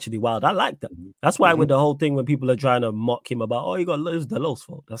Onana. It's actually wild. I like that. That's why with the whole thing, when people are trying to mock him about, you got to lose the Los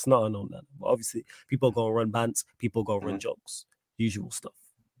fault. That's not an Onana. But obviously, people go run bants, people go run jokes, usual stuff.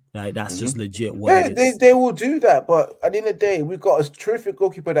 Like, that's just legit. They will do that, but at the end of the day, we've got a terrific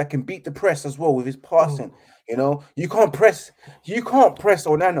goalkeeper that can beat the press as well with his passing. You know, you can't press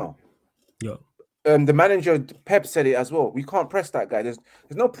Onana. Yeah. The manager Pep said it as well. We can't press that guy. There's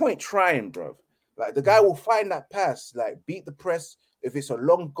no point trying, bro. Like, the guy will find that pass, like beat the press. If it's a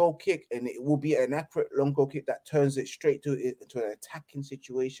long goal kick, and it will be an accurate long goal kick that turns it straight to an attacking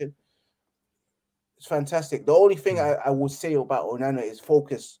situation. It's fantastic. The only thing I would say about Onana is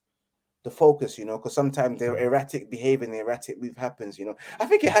focus. The focus, you know, because sometimes their erratic behavior and the erratic move happens, you know. I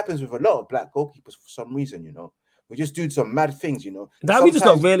think it happens with a lot of black goalkeepers for some reason, you know. We just do some mad things, you know. That we just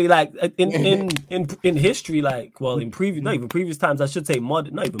don't really like in history, like, well, in previous, not even previous times, I should say not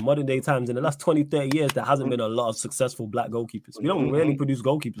even modern day times, in the last 20, 30 years, there hasn't been a lot of successful black goalkeepers. We don't really produce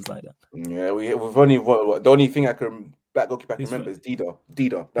goalkeepers like that. Yeah, we've only the only thing black goalkeeper I can remember is Dida.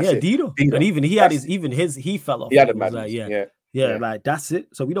 That's it. Dida. And even he had he fell off. He had a madness. Yeah, like, that's it.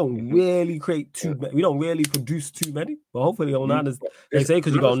 So we don't really create we don't really produce too many. But hopefully Onana's, they say,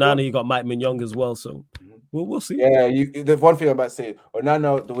 because you got Onana, you got Mike Mignon as well. So we'll see. Yeah, the one thing I'm about to say,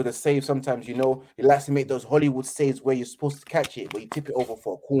 Onana with a save, sometimes, you know, he likes to make those Hollywood saves where you're supposed to catch it, but you tip it over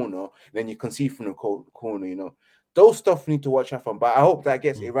for a corner, then you concede from the corner, you know. Those stuff we need to watch out for. But I hope that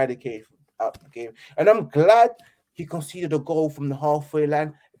gets eradicated out of the game. And I'm glad he conceded a goal from the halfway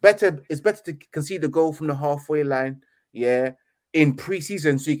line. It's better to concede a goal from the halfway line, in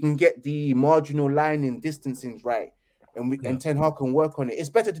pre-season, so you can get the marginal line and distancing right, and Ten Hag can work on it. It's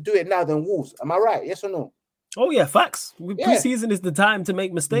better to do it now than Wolves. Am I right? Yes or no? Oh yeah, facts. Pre-season is the time to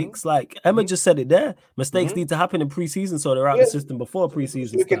make mistakes. Like Emma just said it there. Mistakes need to happen in pre-season, so they're out the system before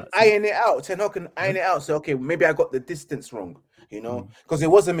pre-season. We can iron it out. Ten Hag can iron it out. So okay, maybe I got the distance wrong. You know, because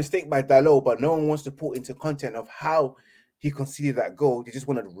it was a mistake by Dalot, but no one wants to put into content of how he conceded that goal. They just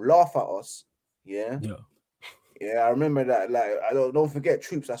want to laugh at us. Yeah, I remember that. Like, don't forget,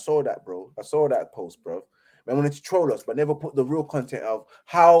 Troops. I saw that, bro. I saw that post, bro. Man wanted to troll us, but never put the real content of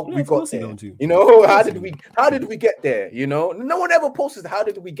how we got there. You know, how did we get there? You know, no one ever posts how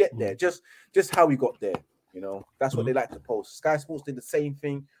did we get there. Just how we got there. You know, that's what they like to post. Sky Sports did the same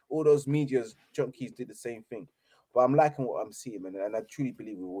thing. All those media's junkies did the same thing. But I'm liking what I'm seeing, man, and I truly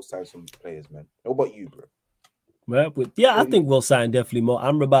believe we will sign some players, man. What about you, bro? Well, I think we'll sign definitely more.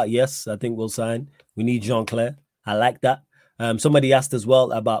 Amrabat, yes, I think we'll sign. We need Jean-Claire. I like that. Somebody asked as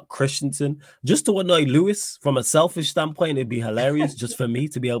well about Christensen. Just to annoy Lewis, from a selfish standpoint, it'd be hilarious just for me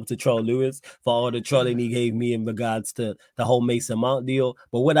to be able to troll Lewis for all the trolling he gave me in regards to the whole Mason Mount deal.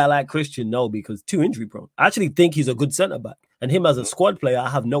 But would I like Christian? No, because too injury prone. I actually think he's a good centre-back. And him as a squad player, I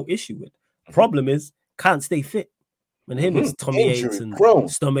have no issue with. Problem is, can't stay fit. And him is tummy aches and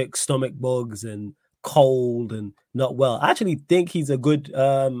stomach bugs and cold and not well. I actually think he's a good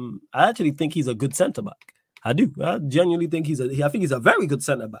centre back. I do. I genuinely think I think he's a very good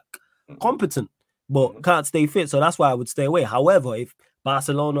centre back. Competent, but can't stay fit. So that's why I would stay away. However, if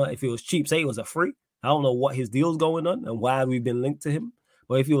Barcelona, if it was cheap, say it was a free, I don't know what his deal's going on and why we've been linked to him.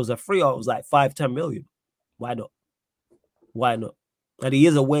 But if it was a free or it was like 5-10 million, why not? Why not? And he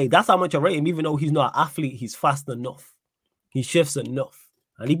is away. That's how much I rate him. Even though he's not an athlete, he's fast enough. He shifts enough.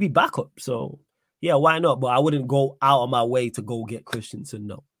 And he'd be backup. So, yeah, why not? But I wouldn't go out of my way to go get Christensen.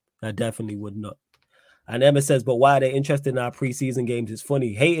 No, I definitely would not. And Emma says, but why are they interested in our preseason games? It's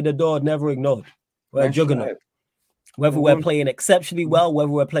funny. Hated, adored, never ignored. We're a juggernaut. Whether we're playing exceptionally well,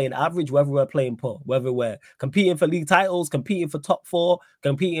 whether we're playing average, whether we're playing poor, whether we're competing for league titles, competing for top 4,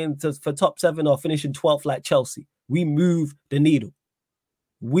 competing for top 7, or finishing 12th like Chelsea. We move the needle.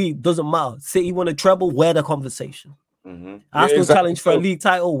 Doesn't matter. City won a treble, we're the conversation. Arsenal challenge for a league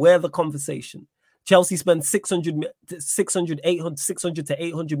title, we're the conversation. Chelsea spend 600 to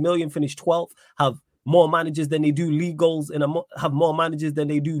 800 million, finish 12th, have more managers than they do league goals in a month, have more managers than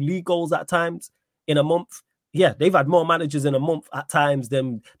they do league goals at times in a month. Yeah, they've had more managers in a month at times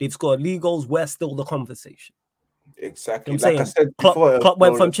than they've scored league goals. We're still the conversation. Exactly. You know like I said before, Klopp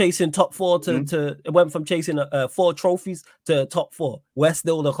went from chasing top 4 to it went from chasing 4 trophies to top 4. We're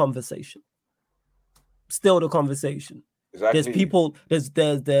still the conversation. Still the conversation. Exactly. There's people,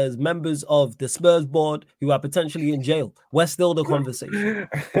 there's members of the Spurs board who are potentially in jail. We're still the conversation.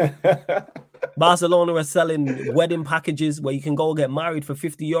 Barcelona are selling wedding packages where you can go get married for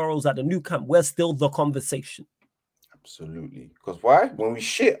 €50 at the new camp. We're still the conversation. Absolutely. Because why? When we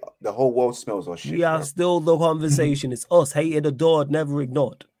shit, the whole world smells our shit. We are still the conversation. It's us, hated, adored, never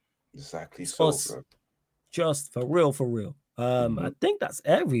ignored. Exactly. It's us. Bro. Just for real, for real. I think that's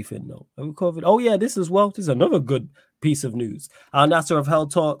everything, though. Have we covered? Oh, yeah, this as well. This is another good piece of news. Al Nassr have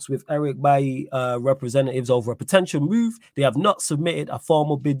held talks with Eric Bailly representatives over a potential move. They have not submitted a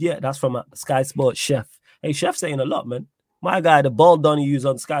formal bid yet. That's from Sky Sports Chef. Hey, Chef saying a lot, man. My guy, the ball Donny used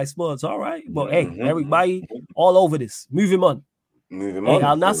on Sky Sports. All right. But hey, Eric Bailly, all over this. Move him on. Move him on. Hey,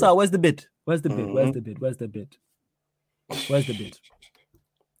 Al Nassr, where's the bid? Where's the bid? Where's the bid? Where's the bid? Where's the bid?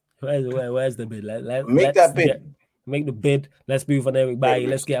 Where's the bid? Make that bid. Make the bid. Let's move on Eric Bailly.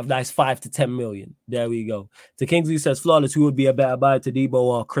 Let's get a nice 5 to 10 million. There we go. To Kingsley says, flawless, who would be a better buy, Todibo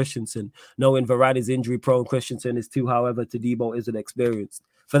or Christensen? Knowing Varane is injury prone, Christensen is too. However, Todibo isn't experienced.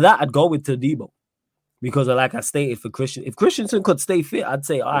 For that, I'd go with Todibo. Because like I stated for Christian, if Christensen could stay fit, I'd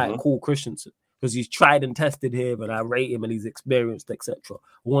say, all right, cool, Christensen. Because he's tried and tested here, and I rate him and he's experienced, etc.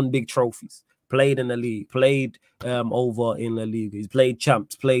 Won big trophies. Played in the league, played over in the league. He's played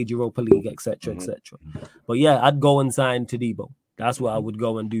champs, played Europa League, etc., etc. But yeah, I'd go and sign Todibo. That's what I would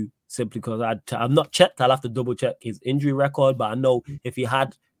go and do, simply because I've not checked. I'll have to double check his injury record, but I know if he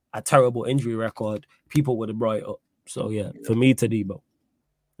had a terrible injury record, people would have brought it up. So yeah, for me, Todibo.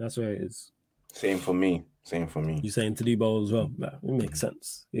 That's where it is. Same for me. You're saying Todibo as well? Nah, it makes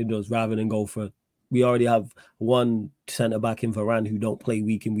sense. It does, rather than go for. We already have one centre back in Varane who don't play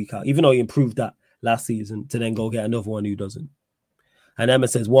week in, week out, even though he improved that last season, to then go get another one who doesn't. And Emma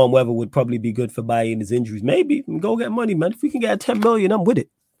says warm weather would probably be good for buying his injuries. Maybe go get money, man. If we can get a 10 million, I'm with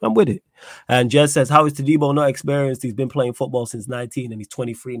it. And Jess says, how is Todibo not experienced? He's been playing football since 19 and he's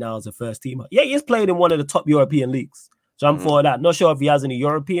 23 now as a first teamer. Yeah, he's played in one of the top European leagues. So I'm for that. Not sure if he has any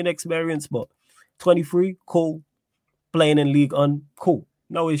European experience, but 23, cool. Playing in League On, cool.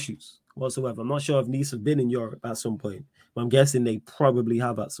 No issues whatsoever. I'm not sure if Nice have been in Europe at some point, but I'm guessing they probably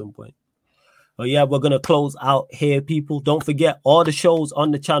have at some point. But yeah, we're going to close out here, people. Don't forget, all the shows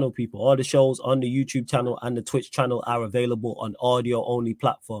on the channel, people. All the shows on the YouTube channel and the Twitch channel are available on audio-only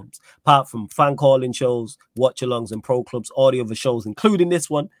platforms. Apart from fan calling shows, watch-alongs, and pro clubs, all the other shows, including this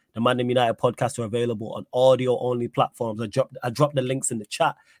one, the ManDem United podcast, are available on audio-only platforms. I dropped the links in the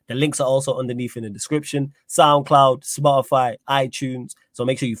chat. The links are also underneath in the description. SoundCloud, Spotify, iTunes. So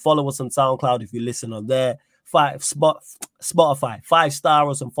make sure you follow us on SoundCloud if you listen on there. Spotify, 5-star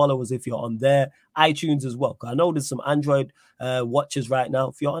us and follow us if you're on there. iTunes as well. I know there's some Android watchers right now.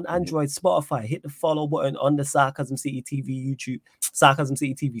 If you're on Android, Spotify, hit the follow button on the Sarcasm City TV YouTube, Sarcasm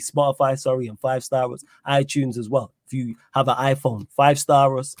City TV, Spotify, and 5-star us. iTunes as well. If you have an iPhone,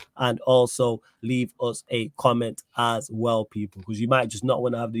 5-star us and also leave us a comment as well, people, because you might just not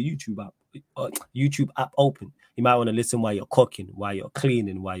want to have the YouTube app open. You might want to listen while you're cooking, while you're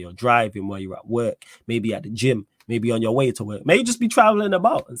cleaning, while you're driving, while you're at work, maybe at the gym, maybe on your way to work, maybe just be traveling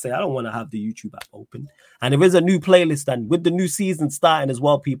about and say, I don't want to have the YouTube app open. And there is a new playlist, and with the new season starting as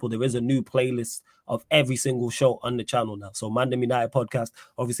well, people, there is a new playlist of every single show on the channel now. So ManDem United podcast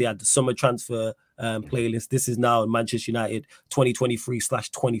obviously had the summer transfer playlist. This is now Manchester United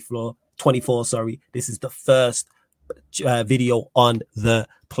 2023/24. Sorry, this is the first video on the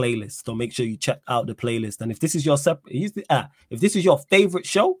playlist. So make sure you check out the playlist. And if this is your if this is your favorite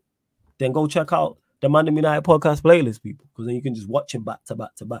show, then go check out the ManDem United podcast playlist, people, because then you can just watch them back to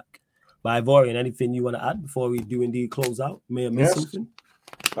back to back. By Ivorian, anything you want to add before we do indeed close out? May I miss something?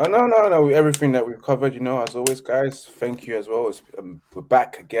 No. Everything that we've covered, as always, guys. Thank you as well. We're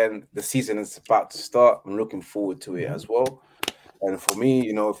back again. The season is about to start. I'm looking forward to it as well. And for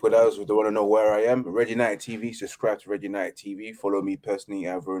me, for those who don't want to know where I am, Red United TV, subscribe to Red United TV. Follow me personally,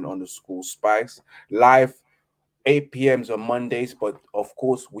 Ivorian_Spice. Live 8 p.m. on Mondays, but of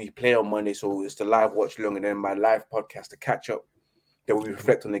course we play on Monday, so it's the live watch long, and then my live podcast, the catch up, that we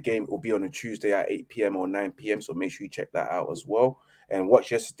reflect on the game, will be on a Tuesday at 8 p.m. or 9 p.m. So make sure you check that out as well, and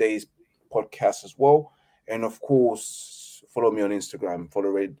watch yesterday's podcast as well. And of course, follow me on Instagram. Follow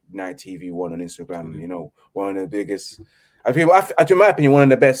Red United TV 1 on Instagram. One of the biggest. I feel, in my opinion, one of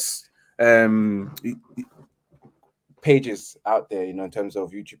the best pages out there, in terms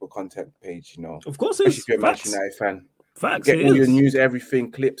of YouTube content page, Of course, if you're a Manchester United fan. Facts. Get all your news,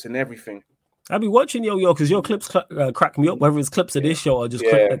 everything, clips and everything. I'll be watching yo, because your clips crack me up, whether it's clips of this show or just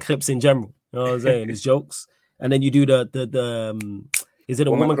clips in general. You know what I'm saying? It's jokes. And then you do the is it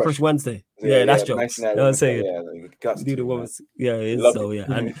a Woman Crush Wednesday? Yeah, that's jokes. You know what I'm saying? Do the woman's, it is. So yeah.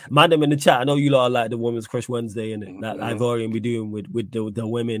 And ManDem in the chat, I know you lot are like the Women's Crush Wednesday, and that Ivorian be doing with the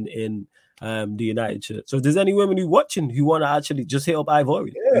women in the United shirt. So if there's any women who watching who want to actually just hit up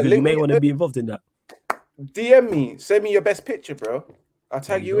Ivorian, because you may want to be involved in that. DM me, send me your best picture, bro. I'll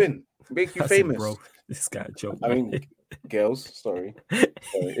tag you in, make you famous, bro. This guy joke. I mean, girls, sorry.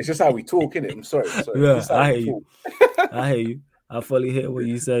 It's just how we talk, innit? I'm sorry. Yeah, I hear you. I fully hear what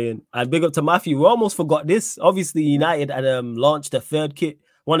you're saying. And big up to Matthew. We almost forgot this. Obviously, United had launched the third kit.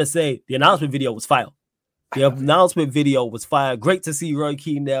 Want to say the announcement video was fire. The announcement video was fire. Great to see Roy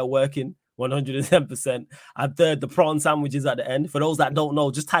Keane there working 110%. And third, the prawn sandwiches at the end. For those that don't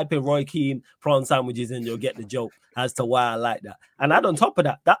know, just type in Roy Keane prawn sandwiches and you'll get the joke as to why I like that. And add on top of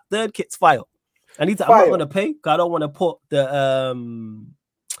that third kit's fire. I'm not going to pay because I don't want to put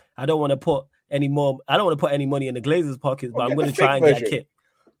any money in the Glazers' pockets, but I'm going to try and get a kit.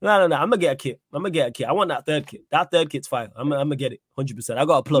 No. I'm going to get a kit. I want that third kit. That third kit's fire. I'm going to get it 100%. I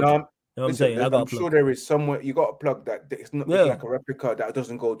got a plug. You know what I'm saying? I'm sure there is somewhere you got a plug that it's not like a replica that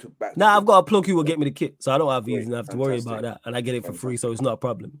doesn't go to back. I've got a plug who will get me the kit, so I don't have to worry about that, and I get it for free, so it's not a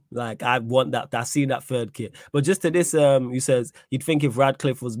problem. Like I want that. I've seen that third kit, but just to this, he says you'd think if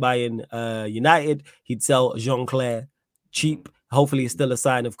Radcliffe was buying United, he'd sell Jean-Claire cheap. Hopefully, it's still a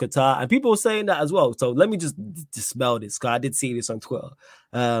sign of Qatar, and people were saying that as well. So let me just dispel this, because I did see this on Twitter.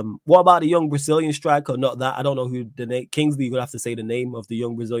 What about the young Brazilian striker? Not that I don't know who the name. Kingsley, you're gonna have to say the name of the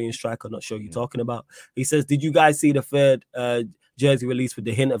young Brazilian striker. Not sure you're talking about. He says, "Did you guys see the third jersey release with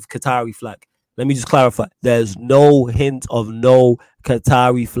the hint of Qatari flag?" Let me just clarify. There's no hint of no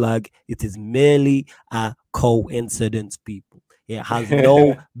Qatari flag. It is merely a coincidence, people. It has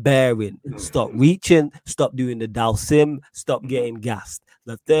no bearing. Stop reaching. Stop doing the Dalsim. Stop getting gassed.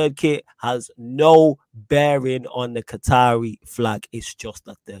 The third kit has no bearing on the Qatari flag. It's just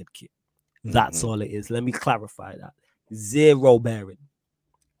a third kit. That's all it is. Let me clarify that. Zero bearing.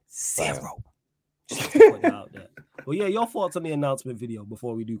 Zero. Just to put it out there. Well, yeah, your thoughts on the announcement video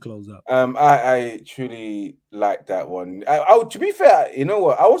before we do close up. I truly like that one. To be fair, you know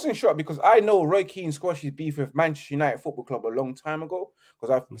what? I wasn't sure because I know Roy Keane squashed his beef with Manchester United Football Club a long time ago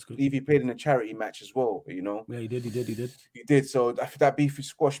because I believe he played in a charity match as well. Yeah, he did. So that beef is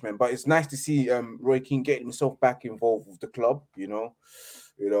squashed, man. But it's nice to see Roy Keane getting himself back involved with the club. He's a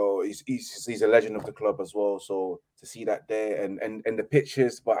legend of the club as well. So to see that there and the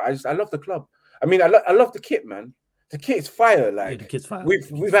pictures, but I love the club. I mean, I love the kit, man. The kit's fire. Like the kit's fire.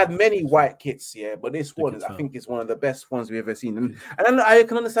 We've had many white kits, but this one I think is one of the best ones we've ever seen. And I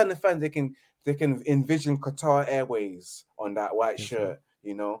can understand the fans. They can envision Qatar Airways on that white shirt,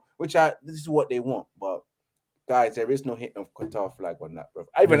 which this is what they want. But guys, there is no hint of Qatar flag on that, bro.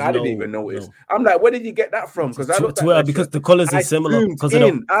 I didn't even notice. No. I'm like, where did you get that from? Because I looked at that because the colors are similar.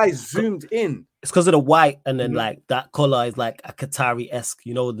 I zoomed in. It's because of the white, and then like that color is like a Qatari-esque,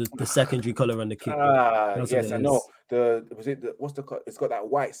 you know, the secondary color on the kit. Yes, I know. What's the color? It's got that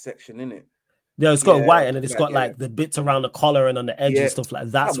white section in it. Yeah, it's got white, and then it's got like the bits around the collar and on the edge and stuff like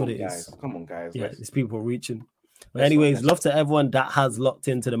that. That's what it is. Come on, guys. Yeah, these people reaching. But anyways, love to everyone that has locked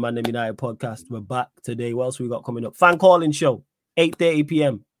into the ManDem United podcast. We're back today. What else we got coming up? Fan calling show, 8:30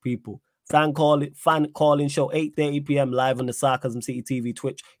 p.m. people. Fan calling show, 8:30 p.m. live on the Sarcasm City TV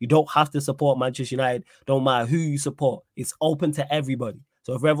Twitch. You don't have to support Manchester United. Don't matter who you support. It's open to everybody.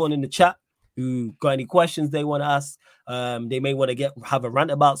 So if everyone in the chat who got any questions they want to ask, they may want to have a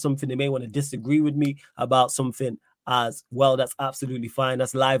rant about something. They may want to disagree with me about something as well. That's absolutely fine.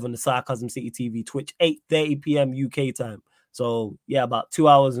 That's live on the Sarcasm City TV Twitch, 8:30 p.m. UK time. So yeah, about 2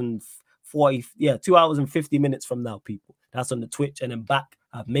 hours and 2 hours and 50 minutes from now, people. That's on the Twitch, and then back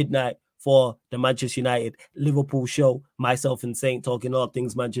at midnight for the Manchester United Liverpool show. Myself and Saint talking all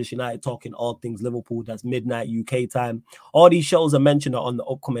things Manchester United, talking all things Liverpool. That's midnight UK time. All these shows are mentioned on the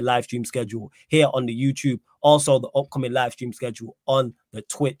upcoming live stream schedule here on the YouTube. Also, the upcoming live stream schedule on the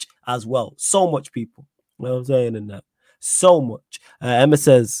Twitch as well. So much, people. You know what I'm saying in that? So much. Emma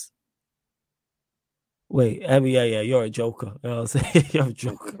says, wait, Emma, yeah, you're a joker. You know what I'm saying? You're a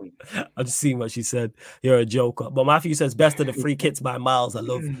joker. I just seen what she said. You're a joker. But Matthew says, best of the free kits by miles. I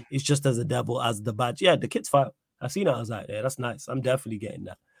love it's just as a devil as the badge. Yeah, the kit's fire. I've seen it. I was like, yeah, that's nice. I'm definitely getting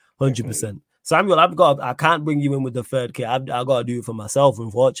that. 100%. Samuel, I can't bring you in with the third kit. I got to do it for myself,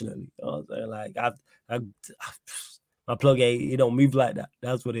 unfortunately. You know what I'm saying? Like, my plug it don't move like that.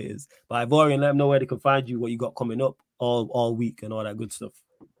 That's what it is. But Ivorian, let them know where they can find you, what you got coming up all week and all that good stuff.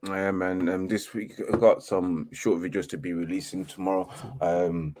 Yeah, man. This week I've got some short videos to be releasing tomorrow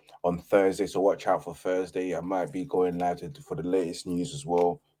on Thursday. So watch out for Thursday. I might be going live for the latest news as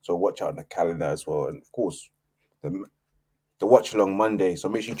well. So watch out on the calendar as well. And of course, the watch along Monday. So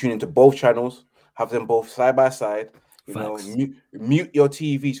make sure you tune into both channels. Have them both side by side. You know, mute your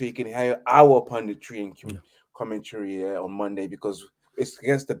TV so you can hear our punditry and commentary on Monday, because it's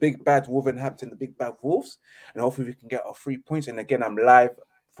against the big bad Wolverhampton, the big bad Wolves, and hopefully we can get our 3 points. And again, I'm live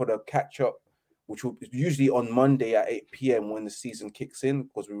for the catch up, which will usually on Monday at 8 p.m. when the season kicks in,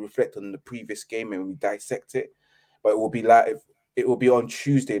 because we reflect on the previous game and we dissect it. But it will be live. It will be on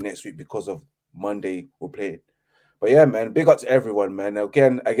Tuesday next week because of Monday we're playing. But yeah, man, big up to everyone, man.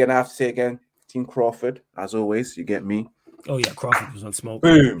 Again, I have to say again, Team Crawford, as always. You get me? Oh yeah, Crawford was on smoke.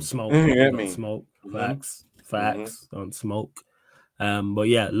 Boom. Smoke. You get me? Smoke. Facts on smoke. But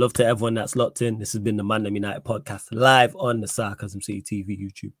yeah, love to everyone that's locked in. This has been the ManDem United podcast live on the Sarcasm City TV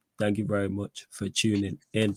YouTube. Thank you very much for tuning in.